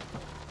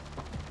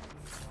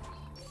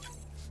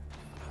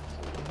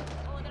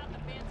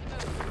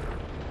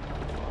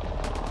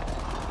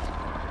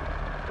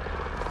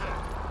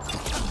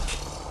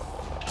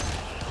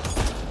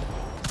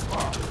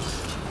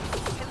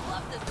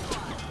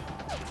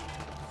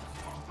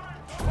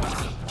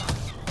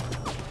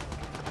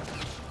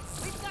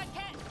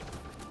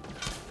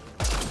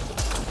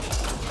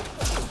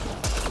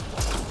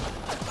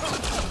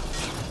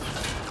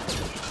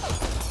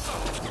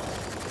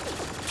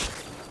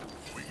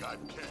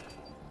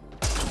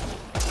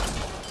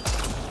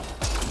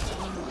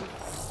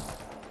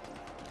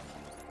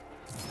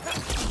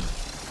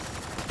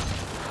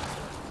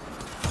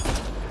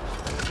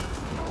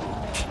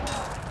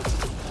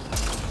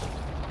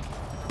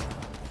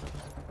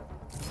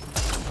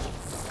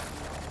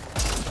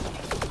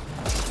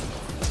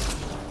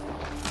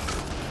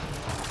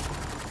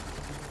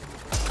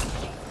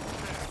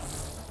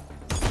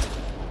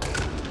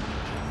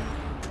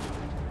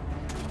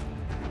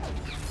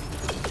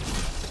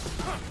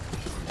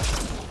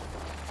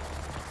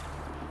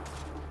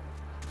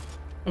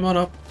 Come on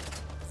up.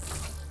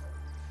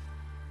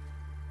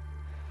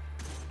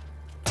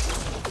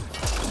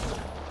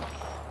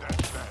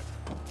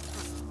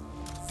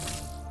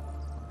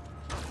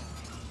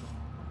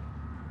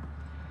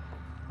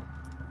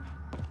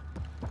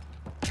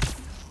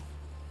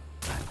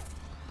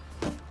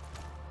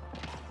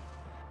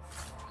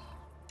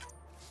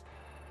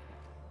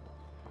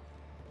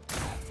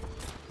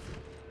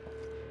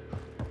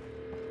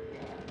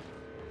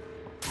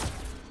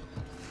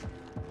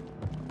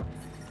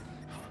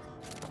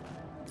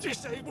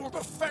 Disable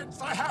the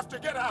fence! I have to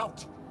get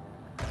out!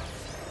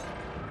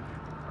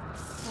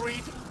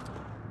 Freedom!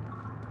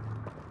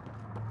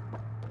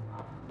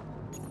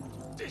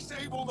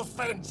 Disable the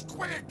fence,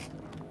 quick!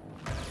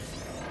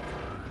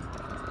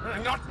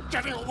 I'm not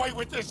getting away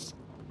with this!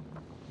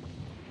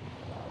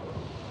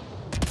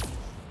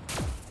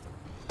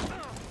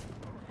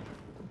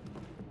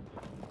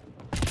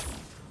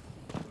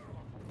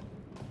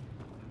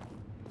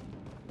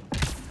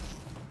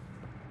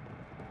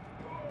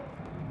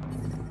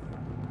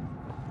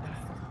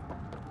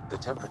 The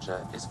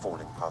temperature is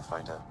falling,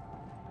 Pathfinder.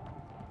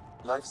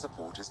 Life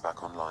support is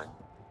back online.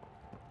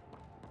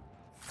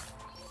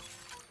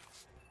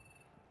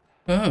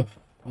 Oh,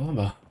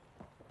 armor.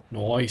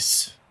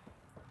 Nice.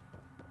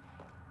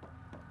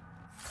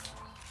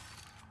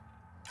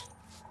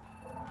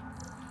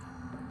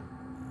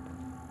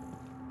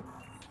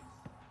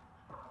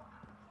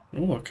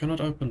 Oh, I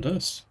cannot open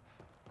this.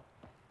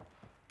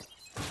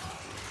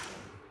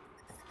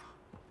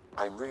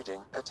 I'm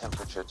reading a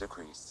temperature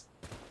decrease.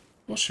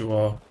 Of course you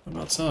are. I'm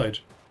outside.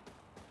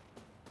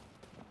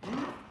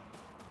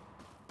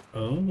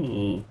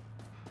 Oh.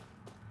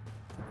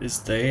 Is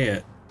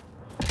there?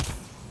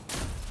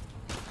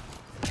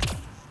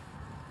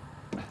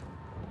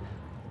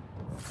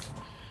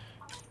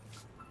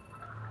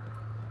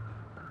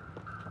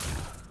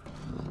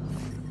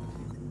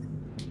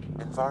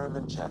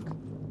 Environment check.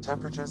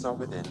 Temperatures are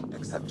within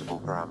acceptable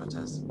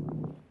parameters.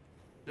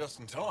 Just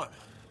in time.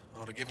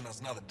 Ought to given us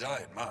another day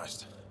at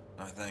most.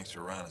 No thanks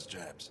for Rana's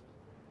jabs.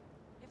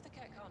 If the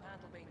Kett can't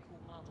handle being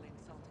called mildly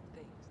insulting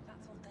things,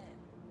 that's on them,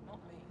 not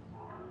me.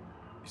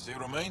 You see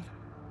what I mean?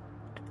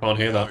 Can't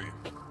hear that.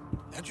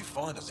 How'd you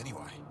find us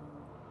anyway?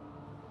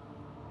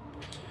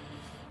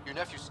 Your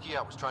nephew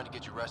Ski-Out was trying to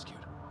get you rescued.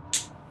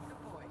 Good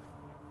boy.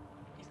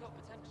 He's got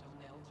potential,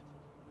 Milt.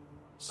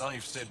 So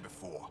you've said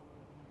before.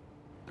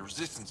 The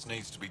Resistance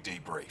needs to be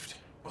debriefed.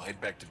 We'll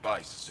head back to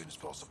base as soon as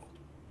possible.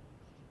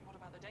 What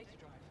about the data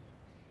drive?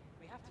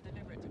 We have to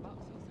deliver it to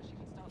Buxel so she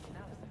can start the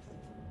analysis.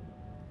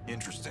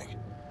 Interesting.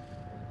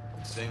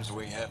 Seems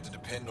we have to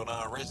depend on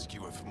our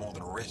rescuer for more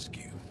than a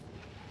rescue.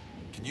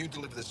 Can you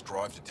deliver this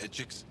drive to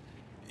Tetchix?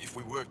 If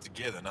we work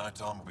together, no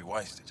time will be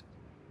wasted.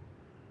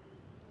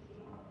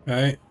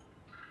 Okay.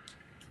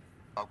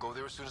 I'll go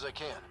there as soon as I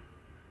can.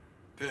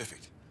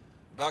 Perfect.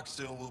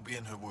 Buckstill will be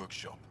in her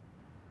workshop.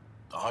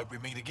 I hope we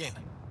meet again,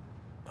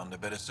 under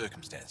better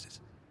circumstances.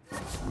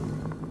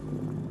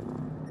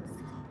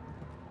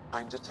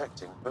 I'm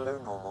detecting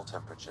below normal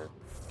temperature.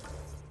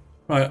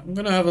 Right, I'm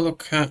gonna have a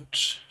look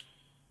at...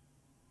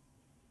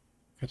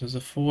 Okay, there's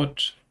a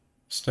forward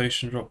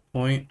station drop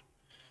point.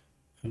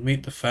 And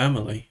meet the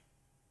family.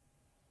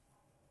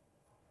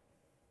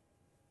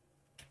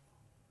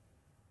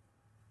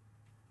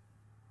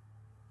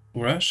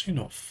 We're actually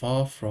not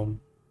far from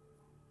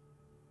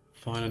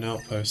find an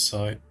outpost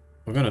site.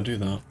 We're gonna do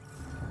that.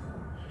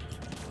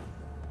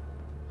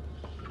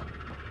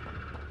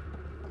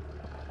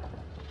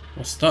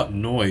 What's that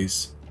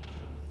noise?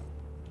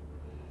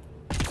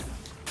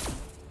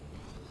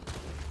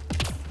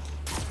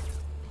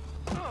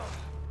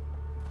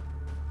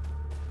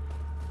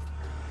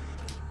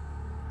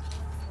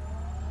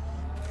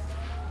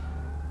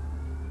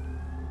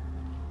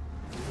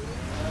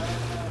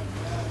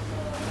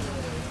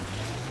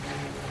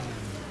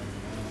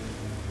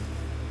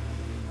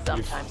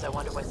 Sometimes I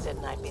wonder what Sid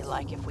and I'd be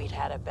like if we'd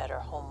had a better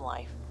home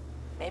life.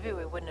 Maybe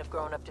we wouldn't have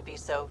grown up to be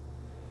so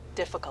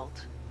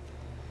difficult.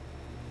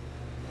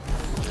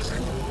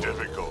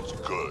 Difficult's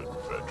good,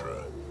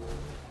 Vetra.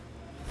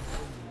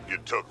 You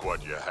took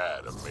what you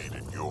had and made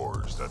it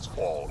yours. That's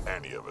all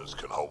any of us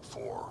can hope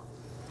for.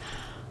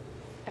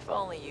 If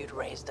only you'd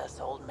raised us,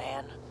 old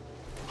man.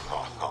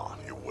 Haha,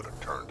 you would have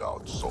turned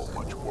out so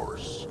much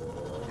worse.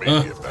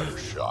 Maybe a better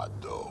shot,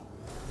 though.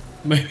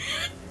 Maybe.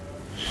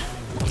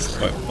 It's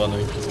quite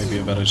funny. Maybe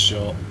a better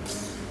shot.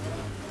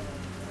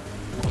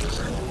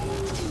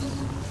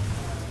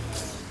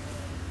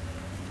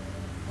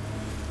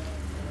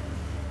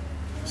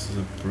 This is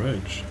a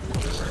bridge.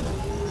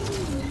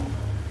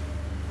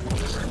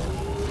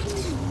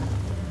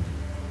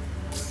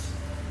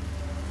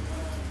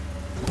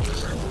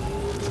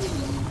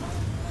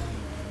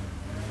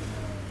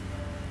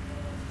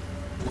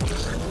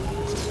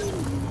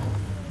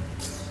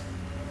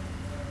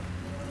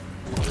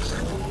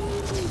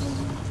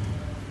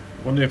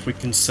 I wonder if we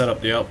can set up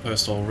the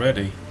outpost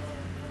already.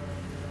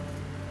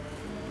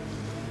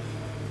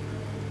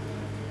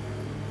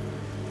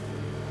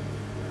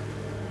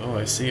 Oh,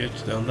 I see it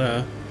down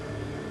there.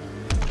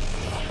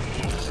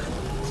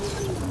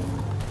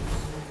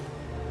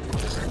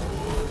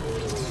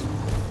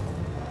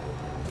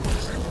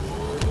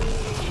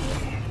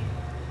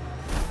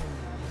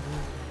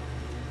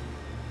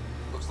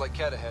 Looks like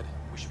Kett ahead.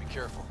 We should be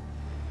careful.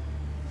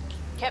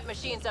 Kett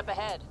machines up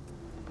ahead.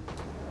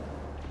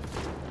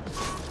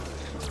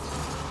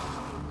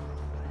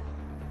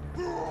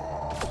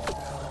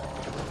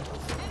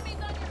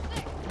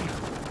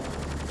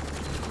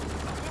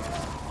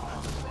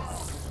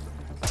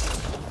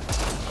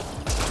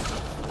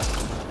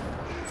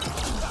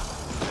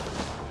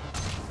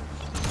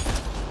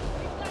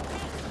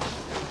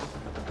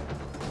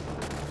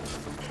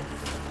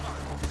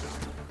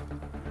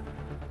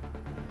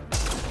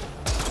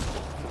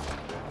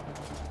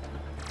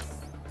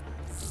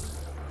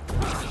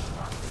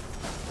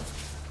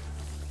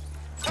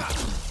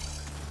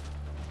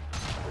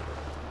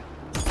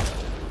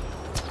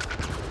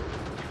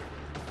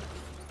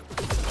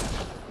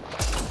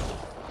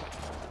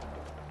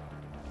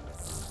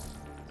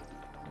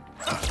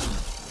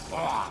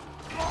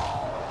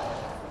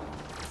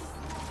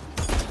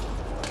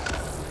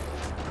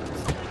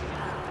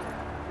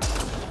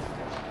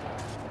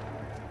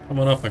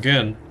 Coming up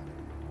again.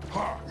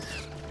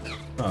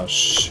 Oh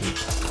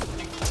shoot.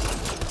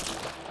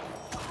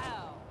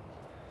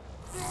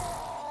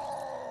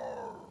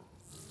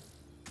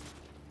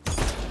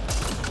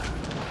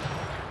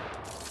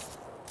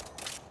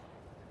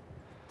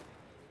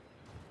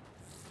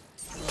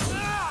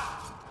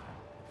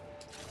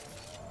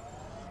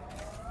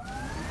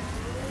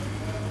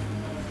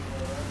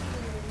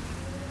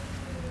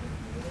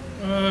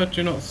 Do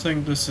you not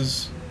think this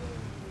is...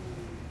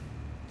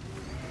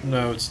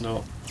 No, it's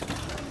not.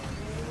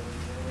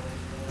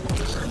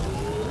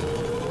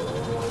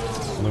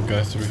 We'll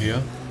go through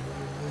here.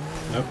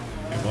 Nope,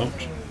 it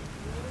won't.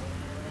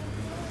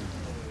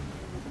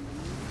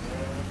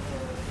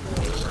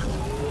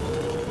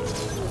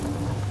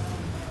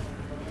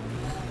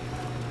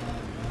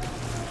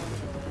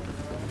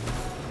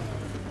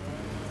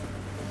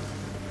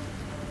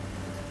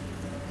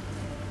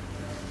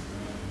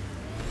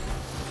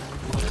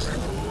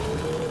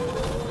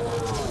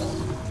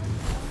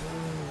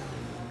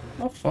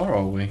 How far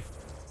are we?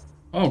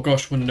 Oh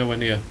gosh, we're nowhere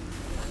near.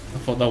 I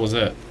thought that was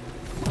it.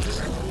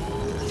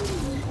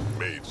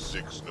 Made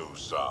 6 new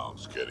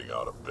sounds getting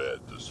out of bed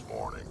this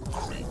morning.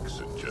 Creaks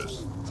and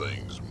just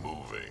things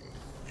moving.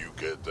 You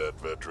get that,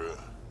 Vetra?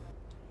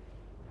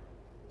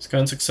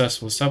 Scan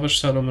successful. Establish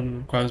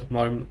settlement requires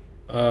modern...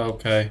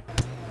 okay.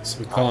 So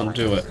we can't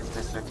do it.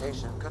 This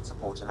location could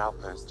support an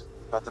outpost.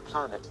 but the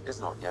planet is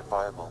not yet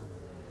viable.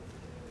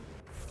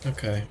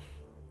 Okay.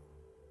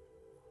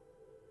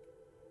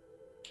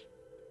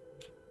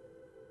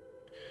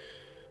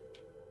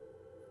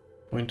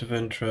 Point of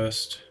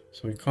interest.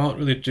 So we can't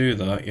really do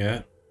that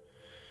yet.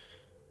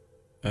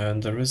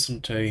 And there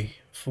isn't a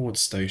forward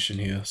station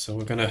here, so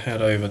we're going to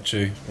head over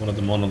to one of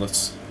the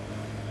monoliths.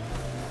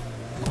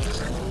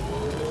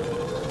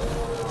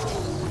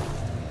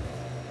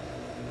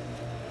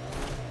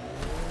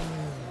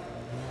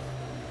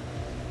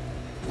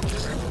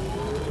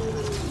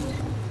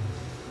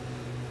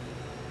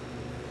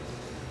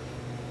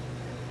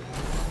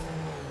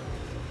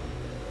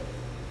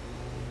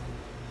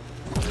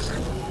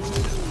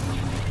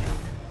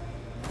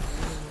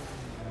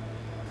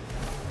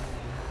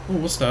 Oh,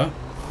 what's that?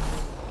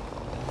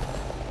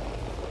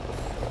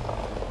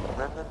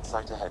 Remnant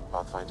site ahead,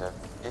 Pathfinder.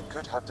 It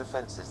could have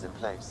defenses in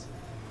place.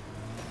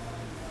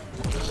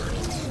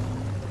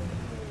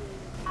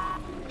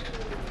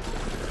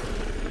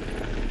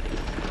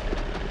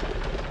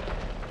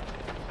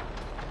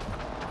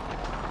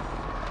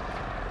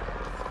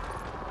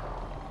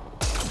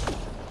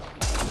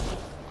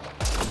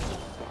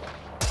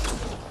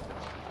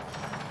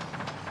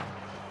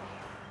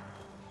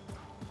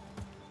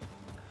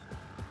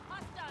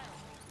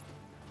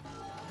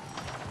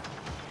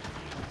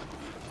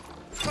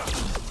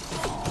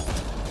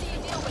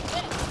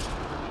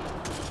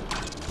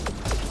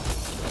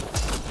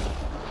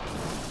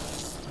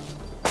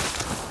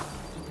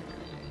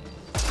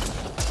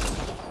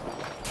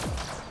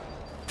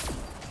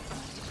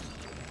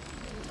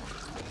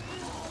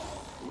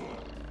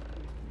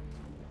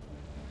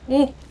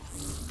 Oh!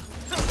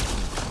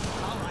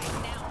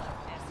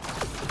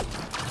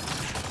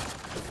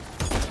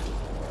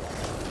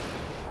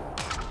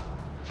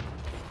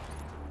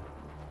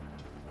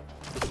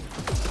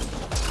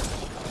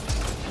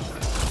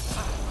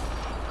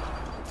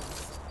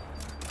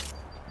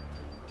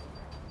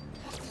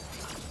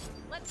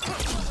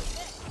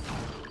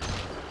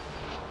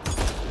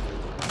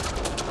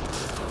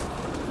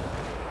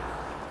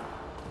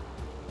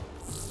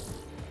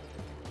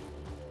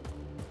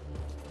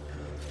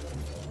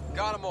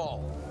 Got them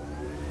all.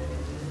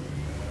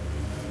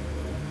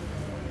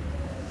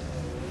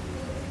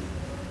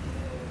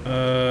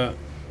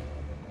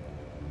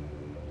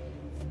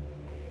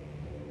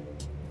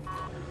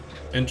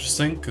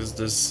 Interesting, because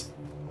there's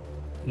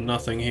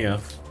nothing here.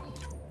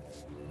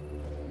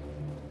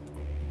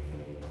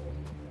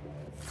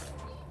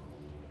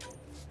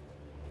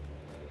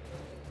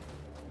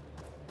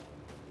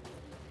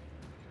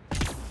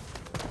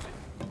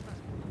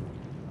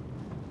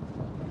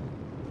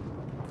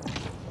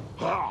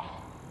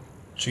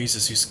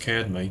 Jesus, you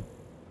scared me.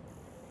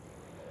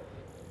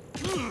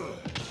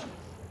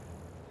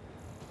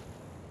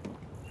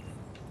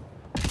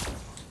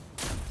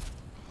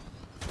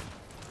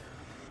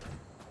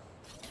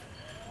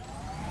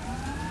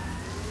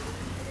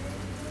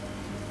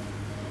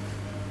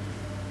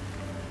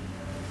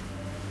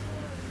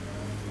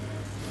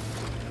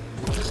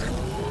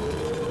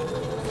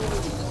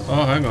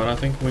 Oh, hang on, I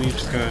think we need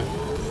to go.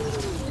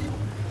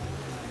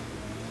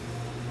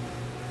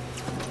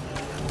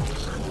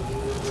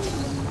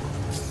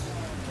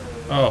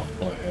 Oh,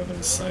 for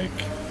heaven's sake.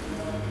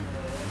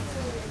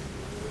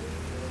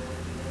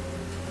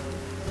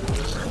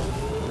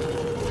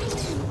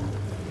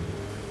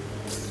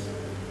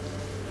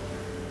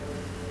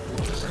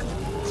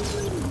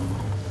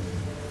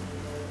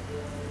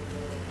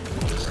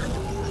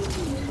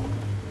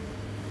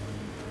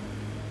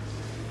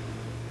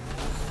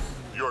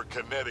 Your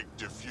kinetic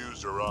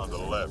diffuser on the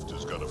left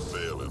is gonna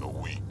fail in a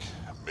week,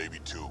 maybe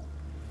 2.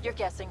 You're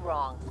guessing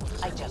wrong.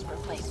 I just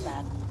replaced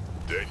that.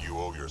 Then you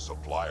owe your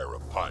supplier a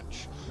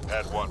punch.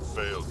 Had one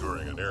fail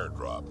during an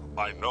airdrop.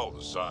 I know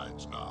the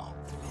signs now.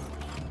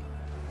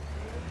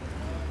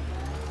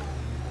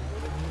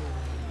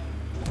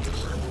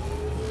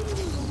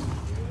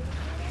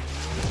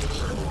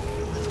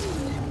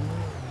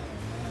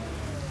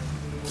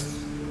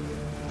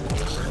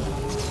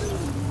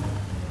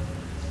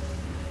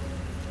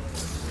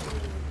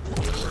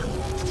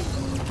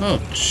 Oh,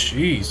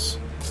 jeez.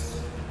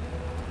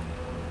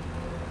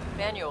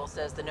 Manual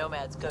says the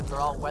Nomad's good for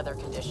all weather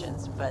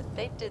conditions, but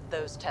they did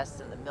those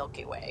tests in the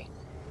Milky Way.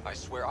 I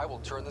swear I will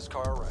turn this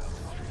car around.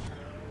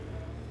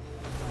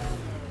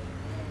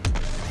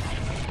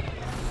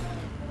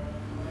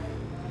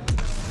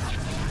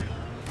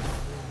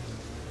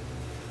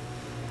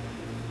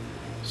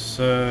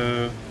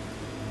 So...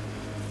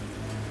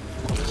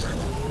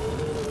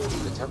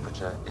 The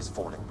temperature is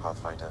falling,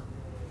 Pathfinder.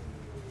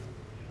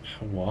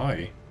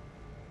 Why?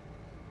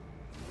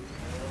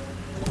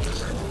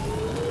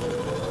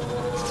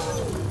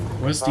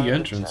 Where's the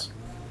entrance? Check.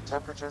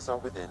 Temperatures are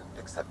within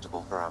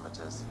acceptable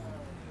parameters.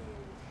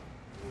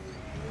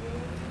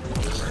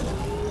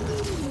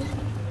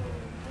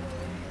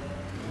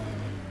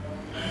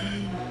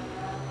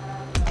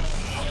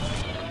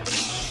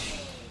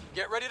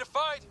 Get ready to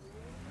fight!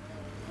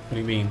 What do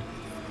you mean?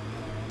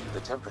 The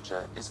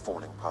temperature is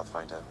falling,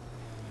 Pathfinder.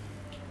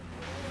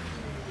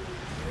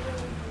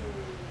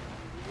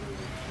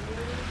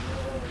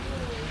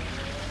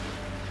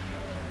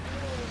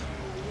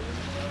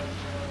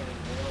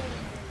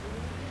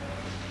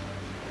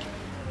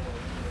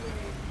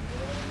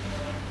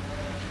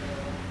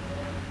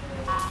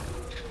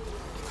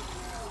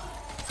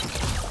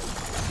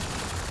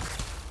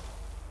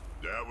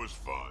 was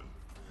fun.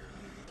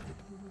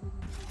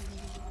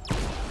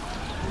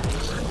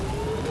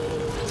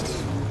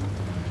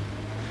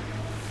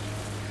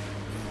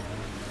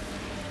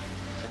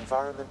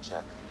 Environment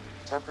check.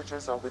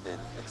 Temperatures are within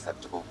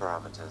acceptable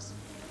parameters.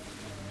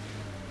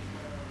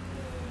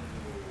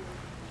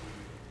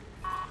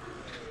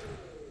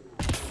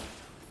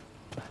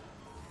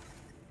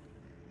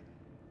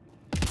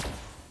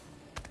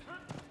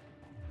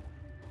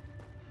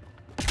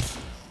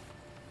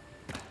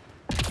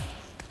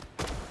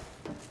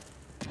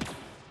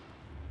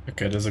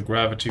 Okay, there's a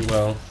gravity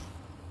well.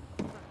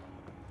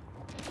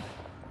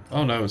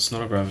 Oh no, it's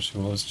not a gravity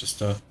well, it's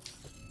just a...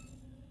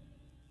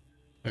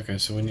 Okay,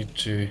 so we need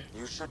to...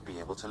 You should be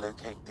able to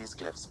locate these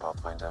glyphs,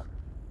 Pathfinder.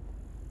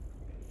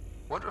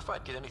 Wonder if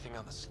I'd get anything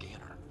on the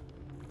scanner.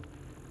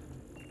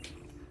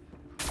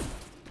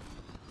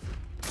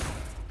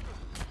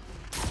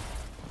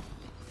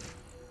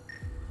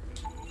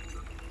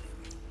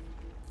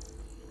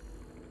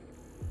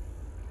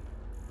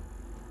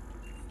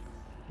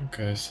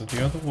 Okay, so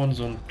the other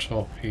one's on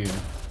top here.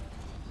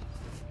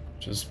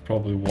 Which is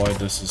probably why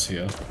this is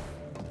here.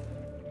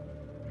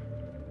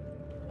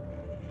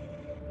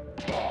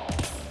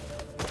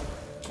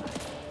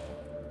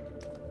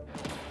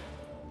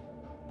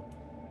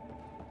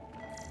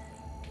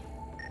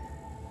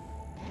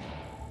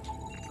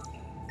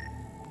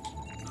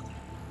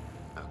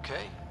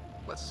 Okay,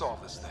 let's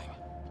solve this thing.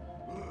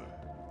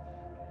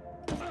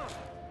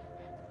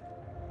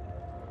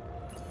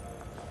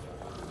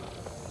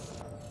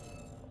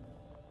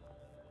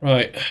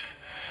 Right.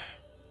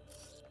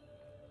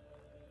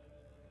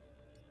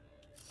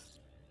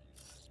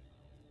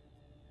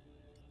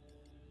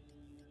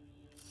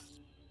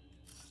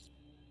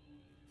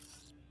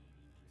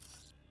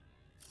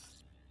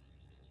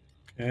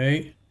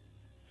 Okay.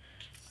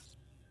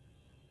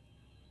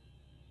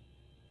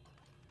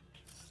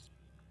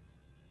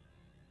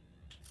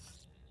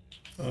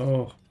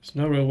 Oh, there's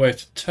no real way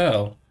to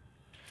tell.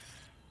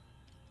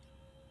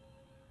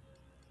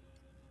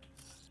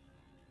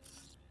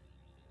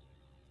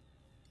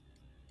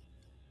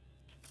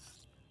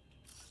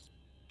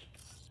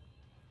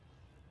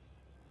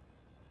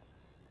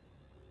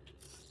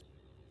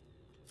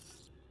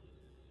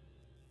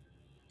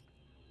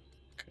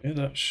 Okay,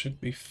 that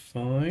should be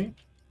fine.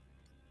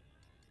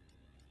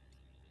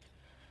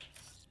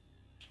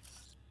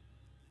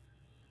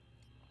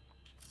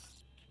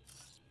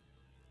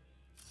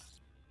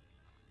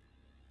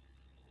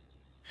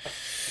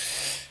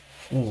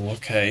 Oh,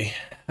 okay.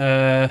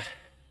 Oh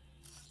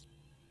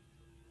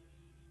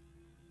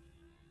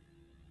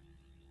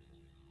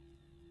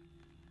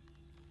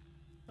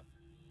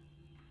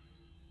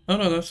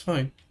no, that's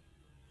fine.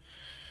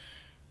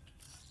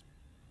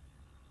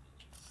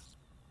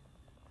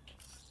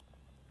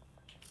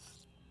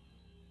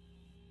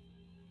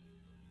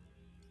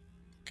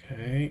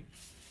 Okay.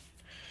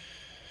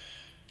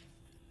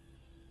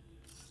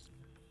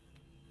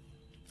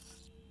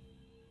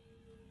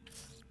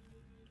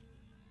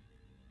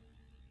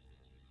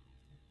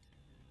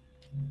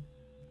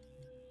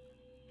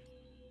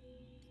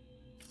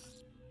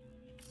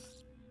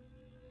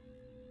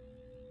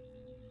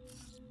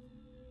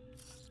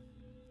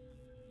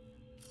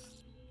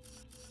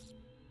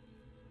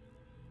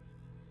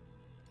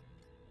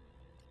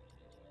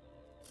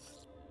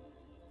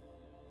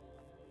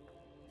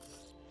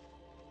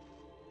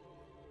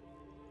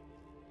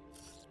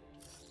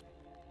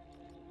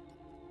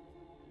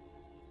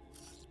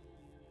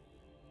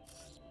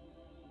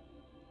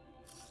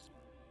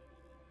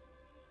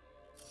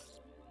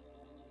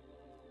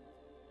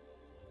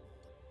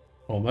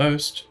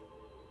 Almost.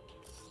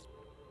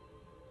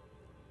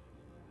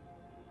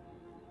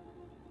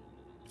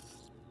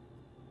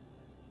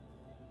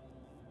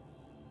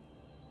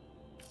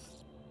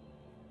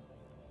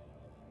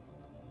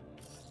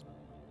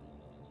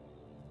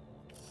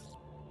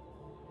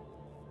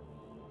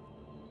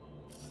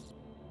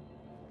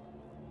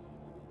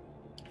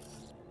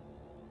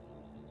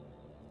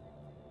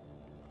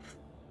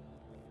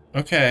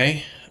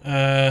 Okay.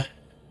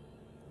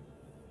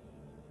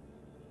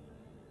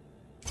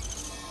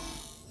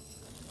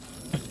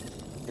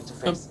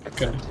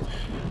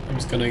 I'm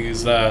just gonna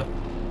use that.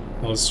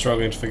 I was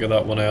struggling to figure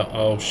that one out.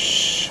 Oh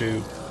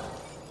shoot.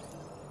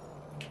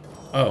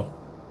 Oh.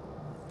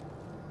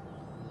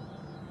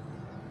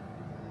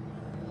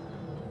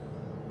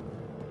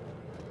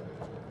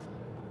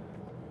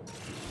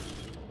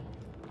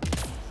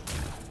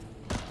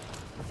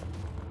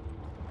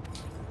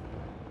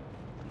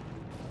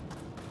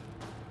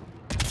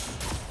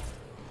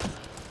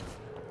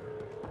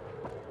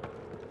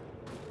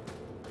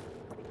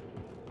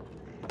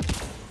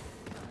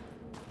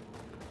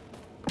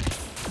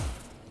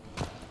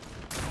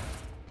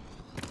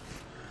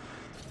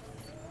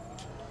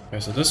 Okay,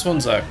 so this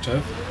one's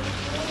active.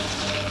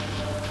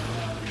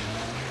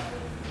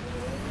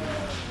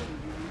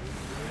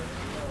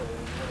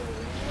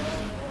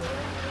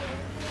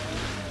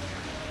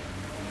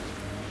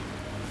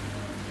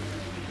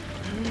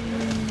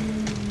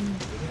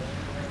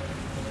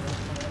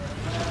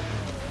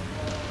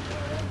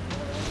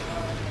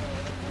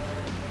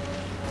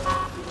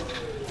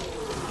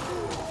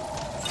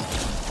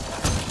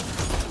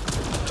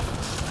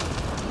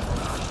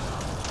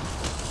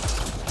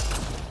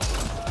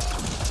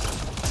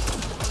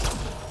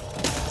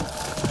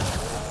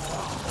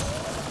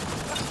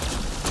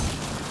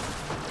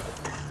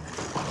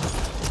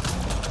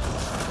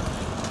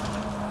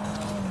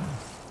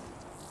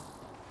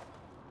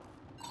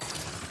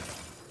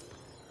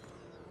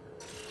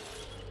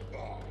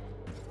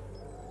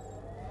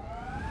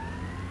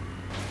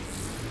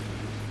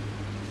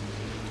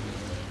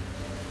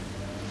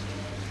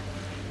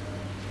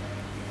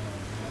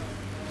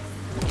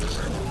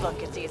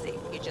 Look, it's easy.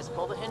 You just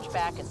pull the hinge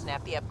back and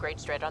snap the upgrade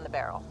straight on the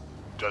barrel.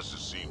 Does it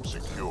seem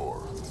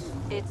secure?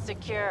 It's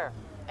secure.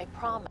 I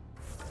promise.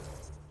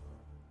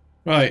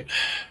 Right.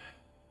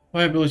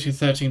 Viability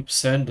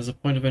 13%. There's a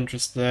point of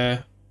interest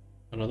there.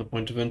 Another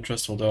point of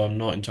interest, although I'm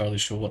not entirely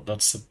sure what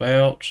that's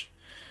about.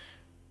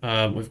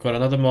 We've got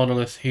another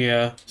monolith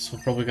here, so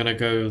we're probably going to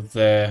go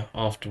there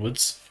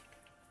afterwards.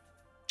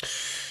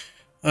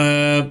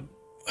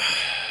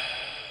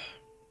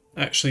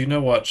 Actually, you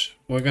know what?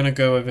 We're going to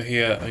go over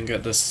here and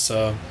get this...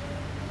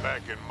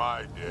 Back in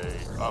my day,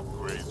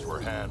 upgrades were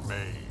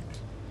handmade.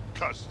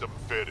 Custom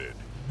fitted.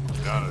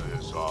 None of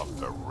this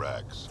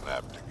off-the-rack,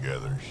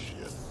 snap-together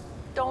shit.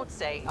 Don't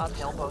say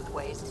uphill both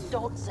ways.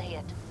 Don't say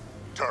it.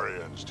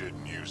 Turians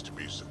didn't used to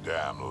be so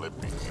damn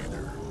lippy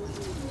either.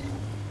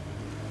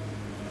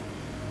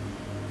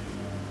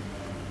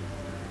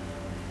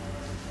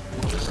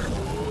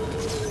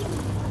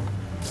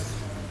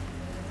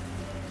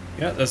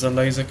 Yeah, there's a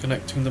laser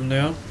connecting them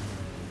now.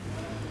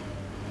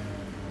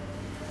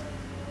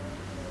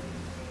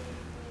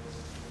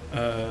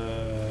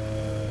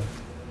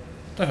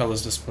 What the hell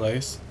is this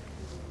place?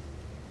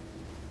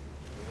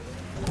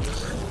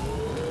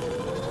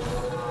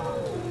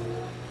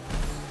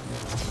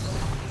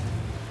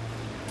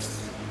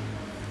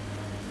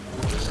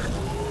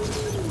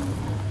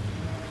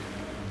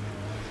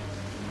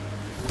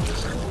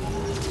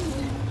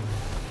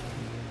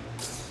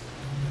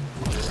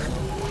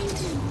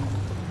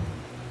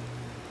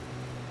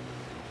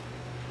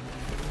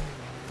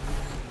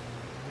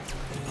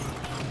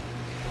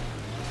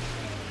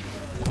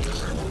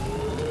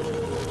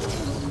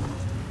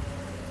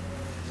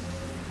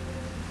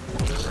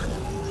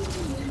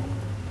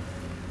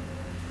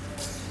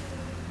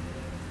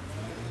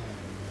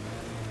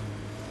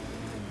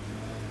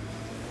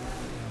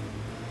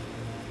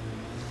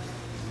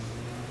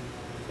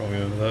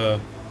 Probably over there.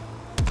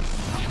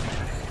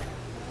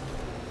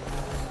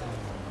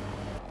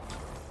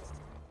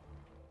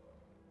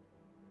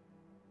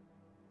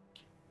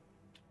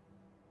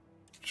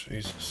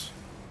 Jesus.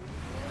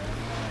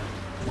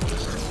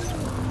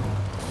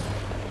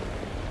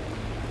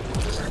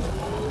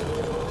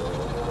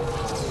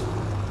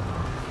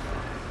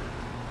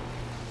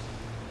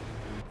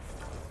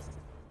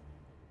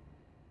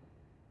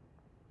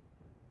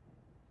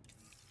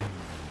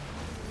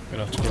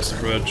 Gonna have to cross the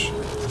bridge.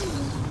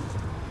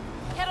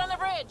 Get on the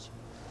bridge!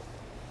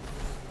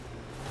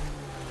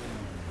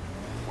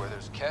 Where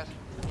there's Kett,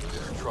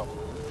 there's trouble.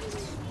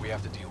 We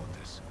have to deal with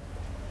this.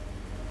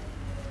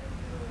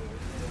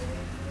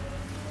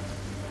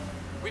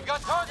 We've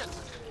got targets!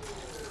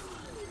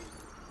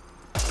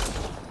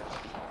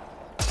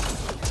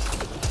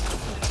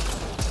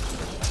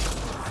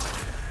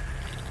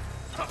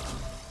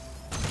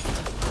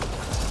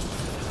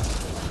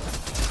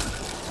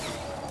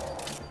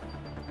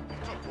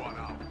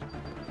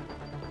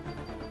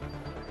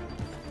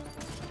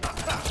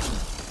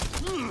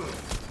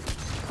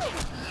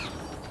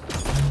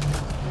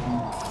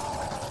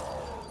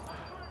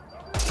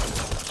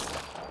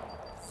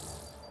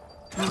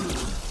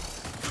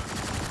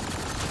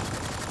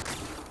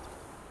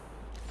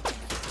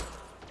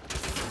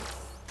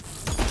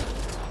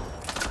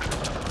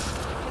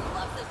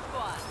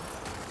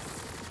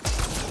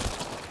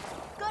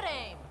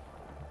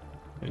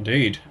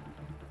 Indeed.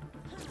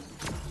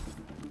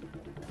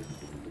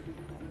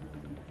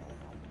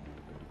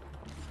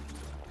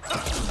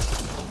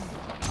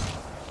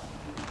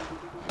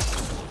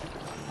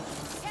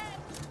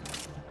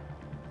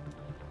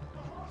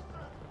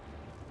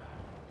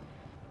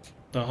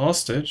 The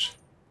hostage?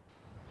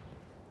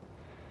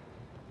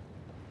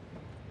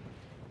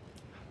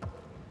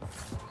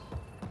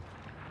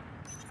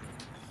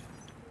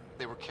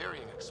 They were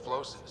carrying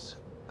explosives,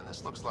 and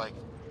this looks like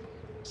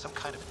some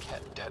kind of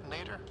Kett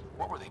detonator?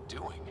 What were they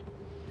doing?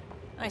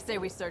 I say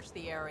we search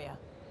the area.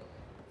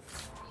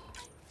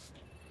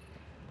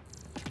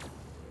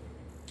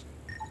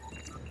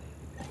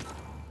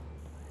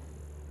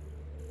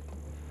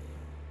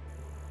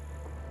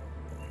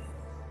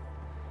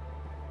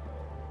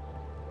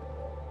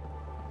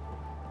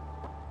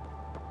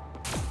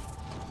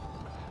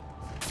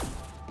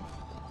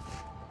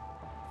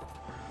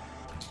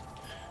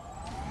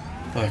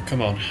 Oh,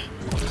 come on.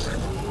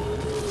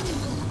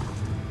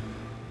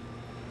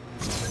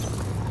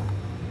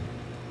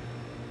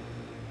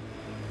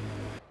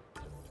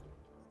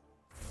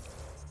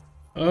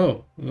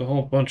 Oh, there's a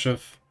whole bunch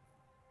of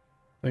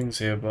things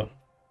here, but...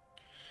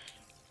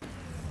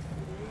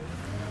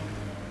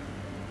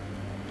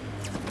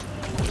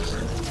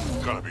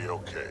 Gonna be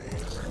okay.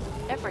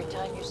 Every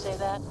time you say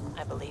that,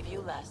 I believe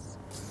you less.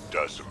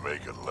 Doesn't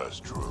make it less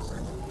true.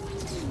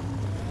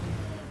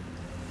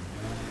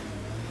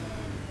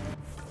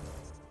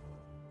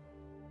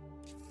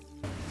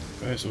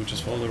 Okay, so we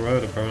just follow the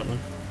road, apparently.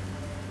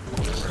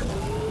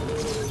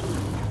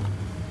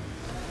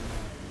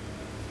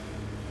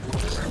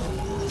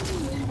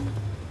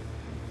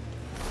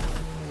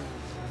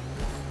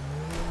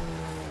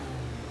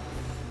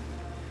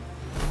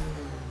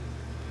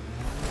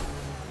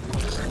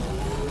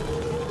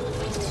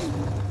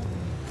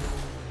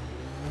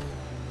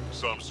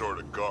 some sort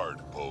of guard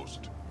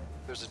post.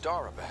 There's a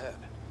door up ahead.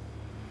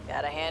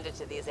 Gotta hand it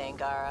to these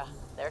Angara.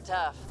 They're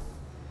tough.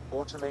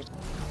 Automate.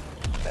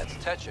 That's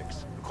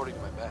Techix, according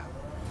to my map.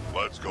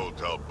 Let's go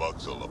tell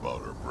Buxel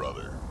about her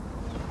brother.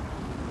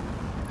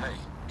 Hey,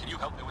 can you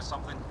help me with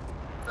something?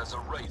 There's a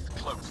wraith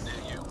cloaked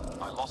near you.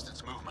 I lost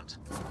its movement.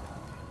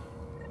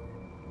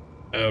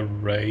 A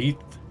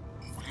wraith?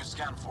 Will you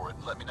scan for it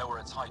and let me know where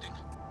it's hiding?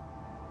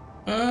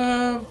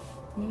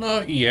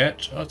 Not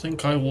yet. I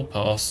think I will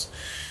pass.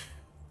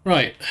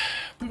 Right,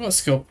 we've got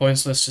skill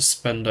points. Let's just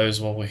spend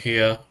those while we're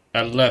here.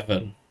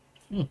 11.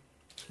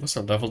 Must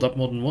have leveled up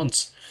more than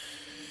once.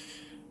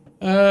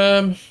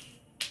 Let's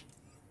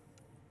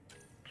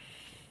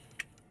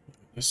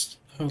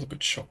have a look at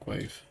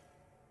Shockwave.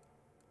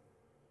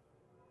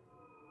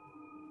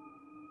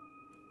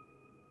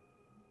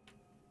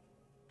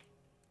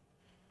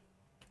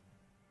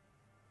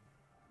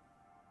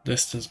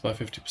 Distance by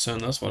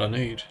 50%, that's what I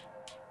need.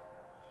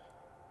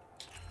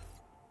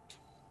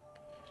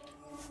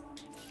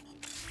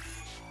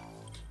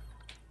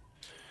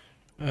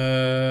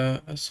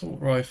 Assault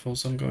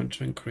rifles, I'm going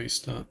to increase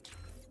that.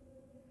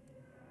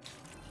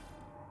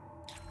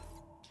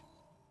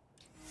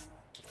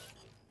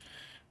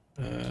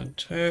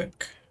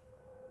 Tech.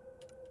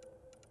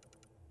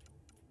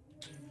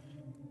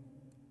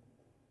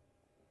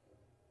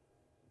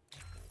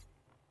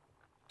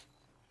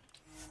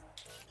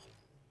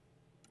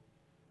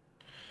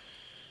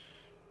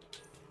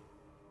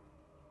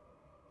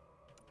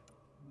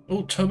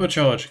 Oh,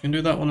 turbocharge. You can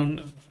do that one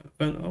on...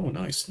 Oh,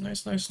 nice,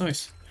 nice, nice,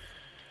 nice.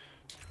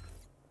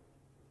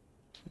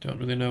 I don't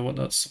really know what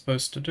that's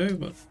supposed to do,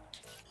 but...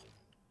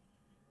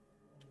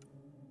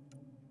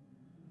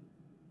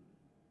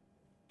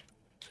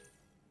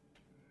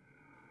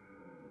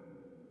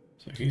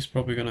 So he's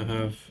probably going to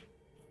have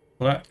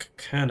flak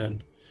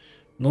cannon.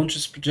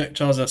 Launches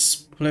projectiles that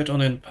split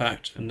on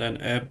impact and then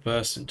air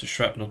burst into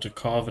shrapnel to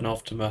carve an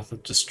aftermath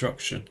of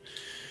destruction.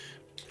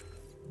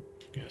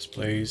 Yes,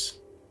 please.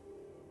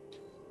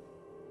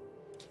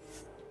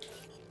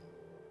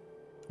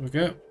 There we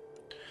go.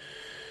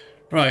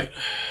 Right.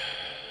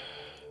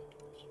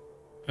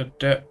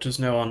 Adept is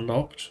now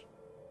unlocked.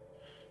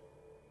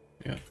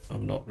 Yeah,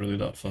 I'm not really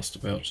that fussed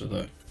about it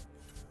though.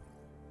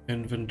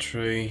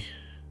 Inventory.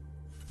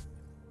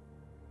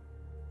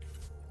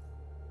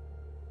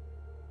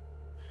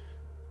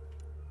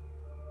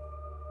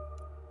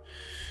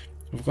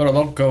 We've got a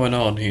lot going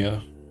on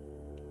here.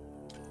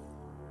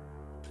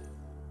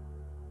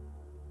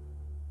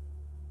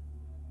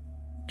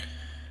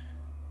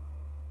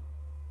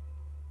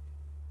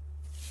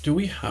 Do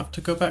we have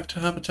to go back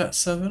to Habitat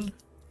 7?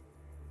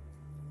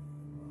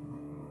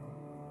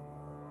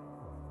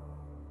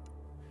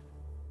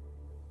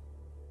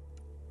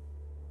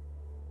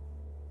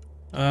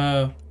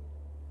 Oh,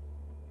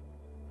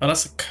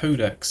 that's a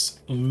codex.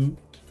 Ooh.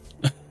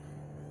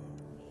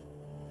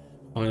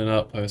 Find an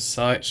outpost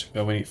site.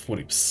 Go, we need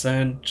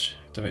 40%.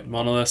 Activate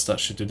monoliths, that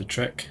should do the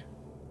trick.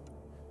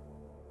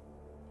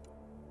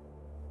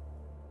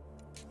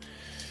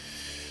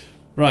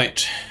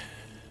 Right.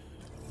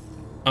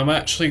 I'm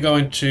actually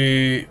going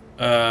to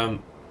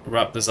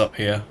wrap this up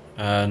here,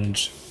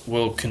 and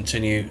we'll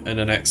continue in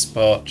the next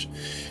part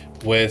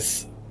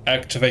with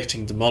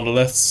activating the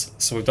monoliths.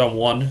 So we've done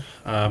one,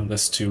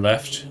 there's 2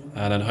 left,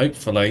 and then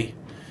hopefully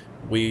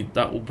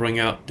that will bring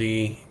out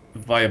the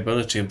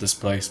viability of this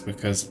place,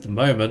 because at the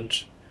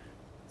moment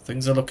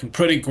things are looking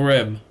pretty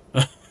grim.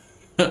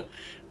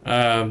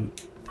 I'm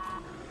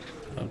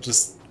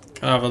just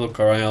gonna have a look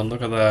around.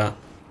 Look at that.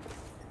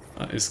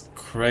 That is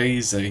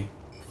crazy.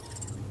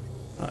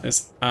 That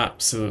is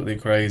absolutely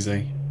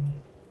crazy.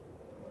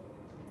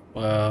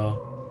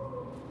 Wow.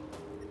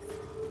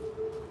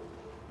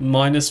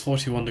 Minus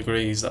 41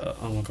 degrees. Oh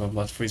my god, I'm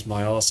about to freeze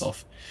my arse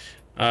off.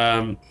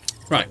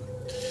 Right.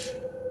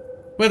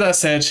 With that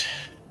said,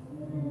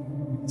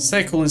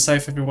 stay cool and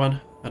safe everyone,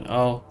 and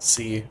I'll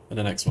see you in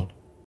the next one.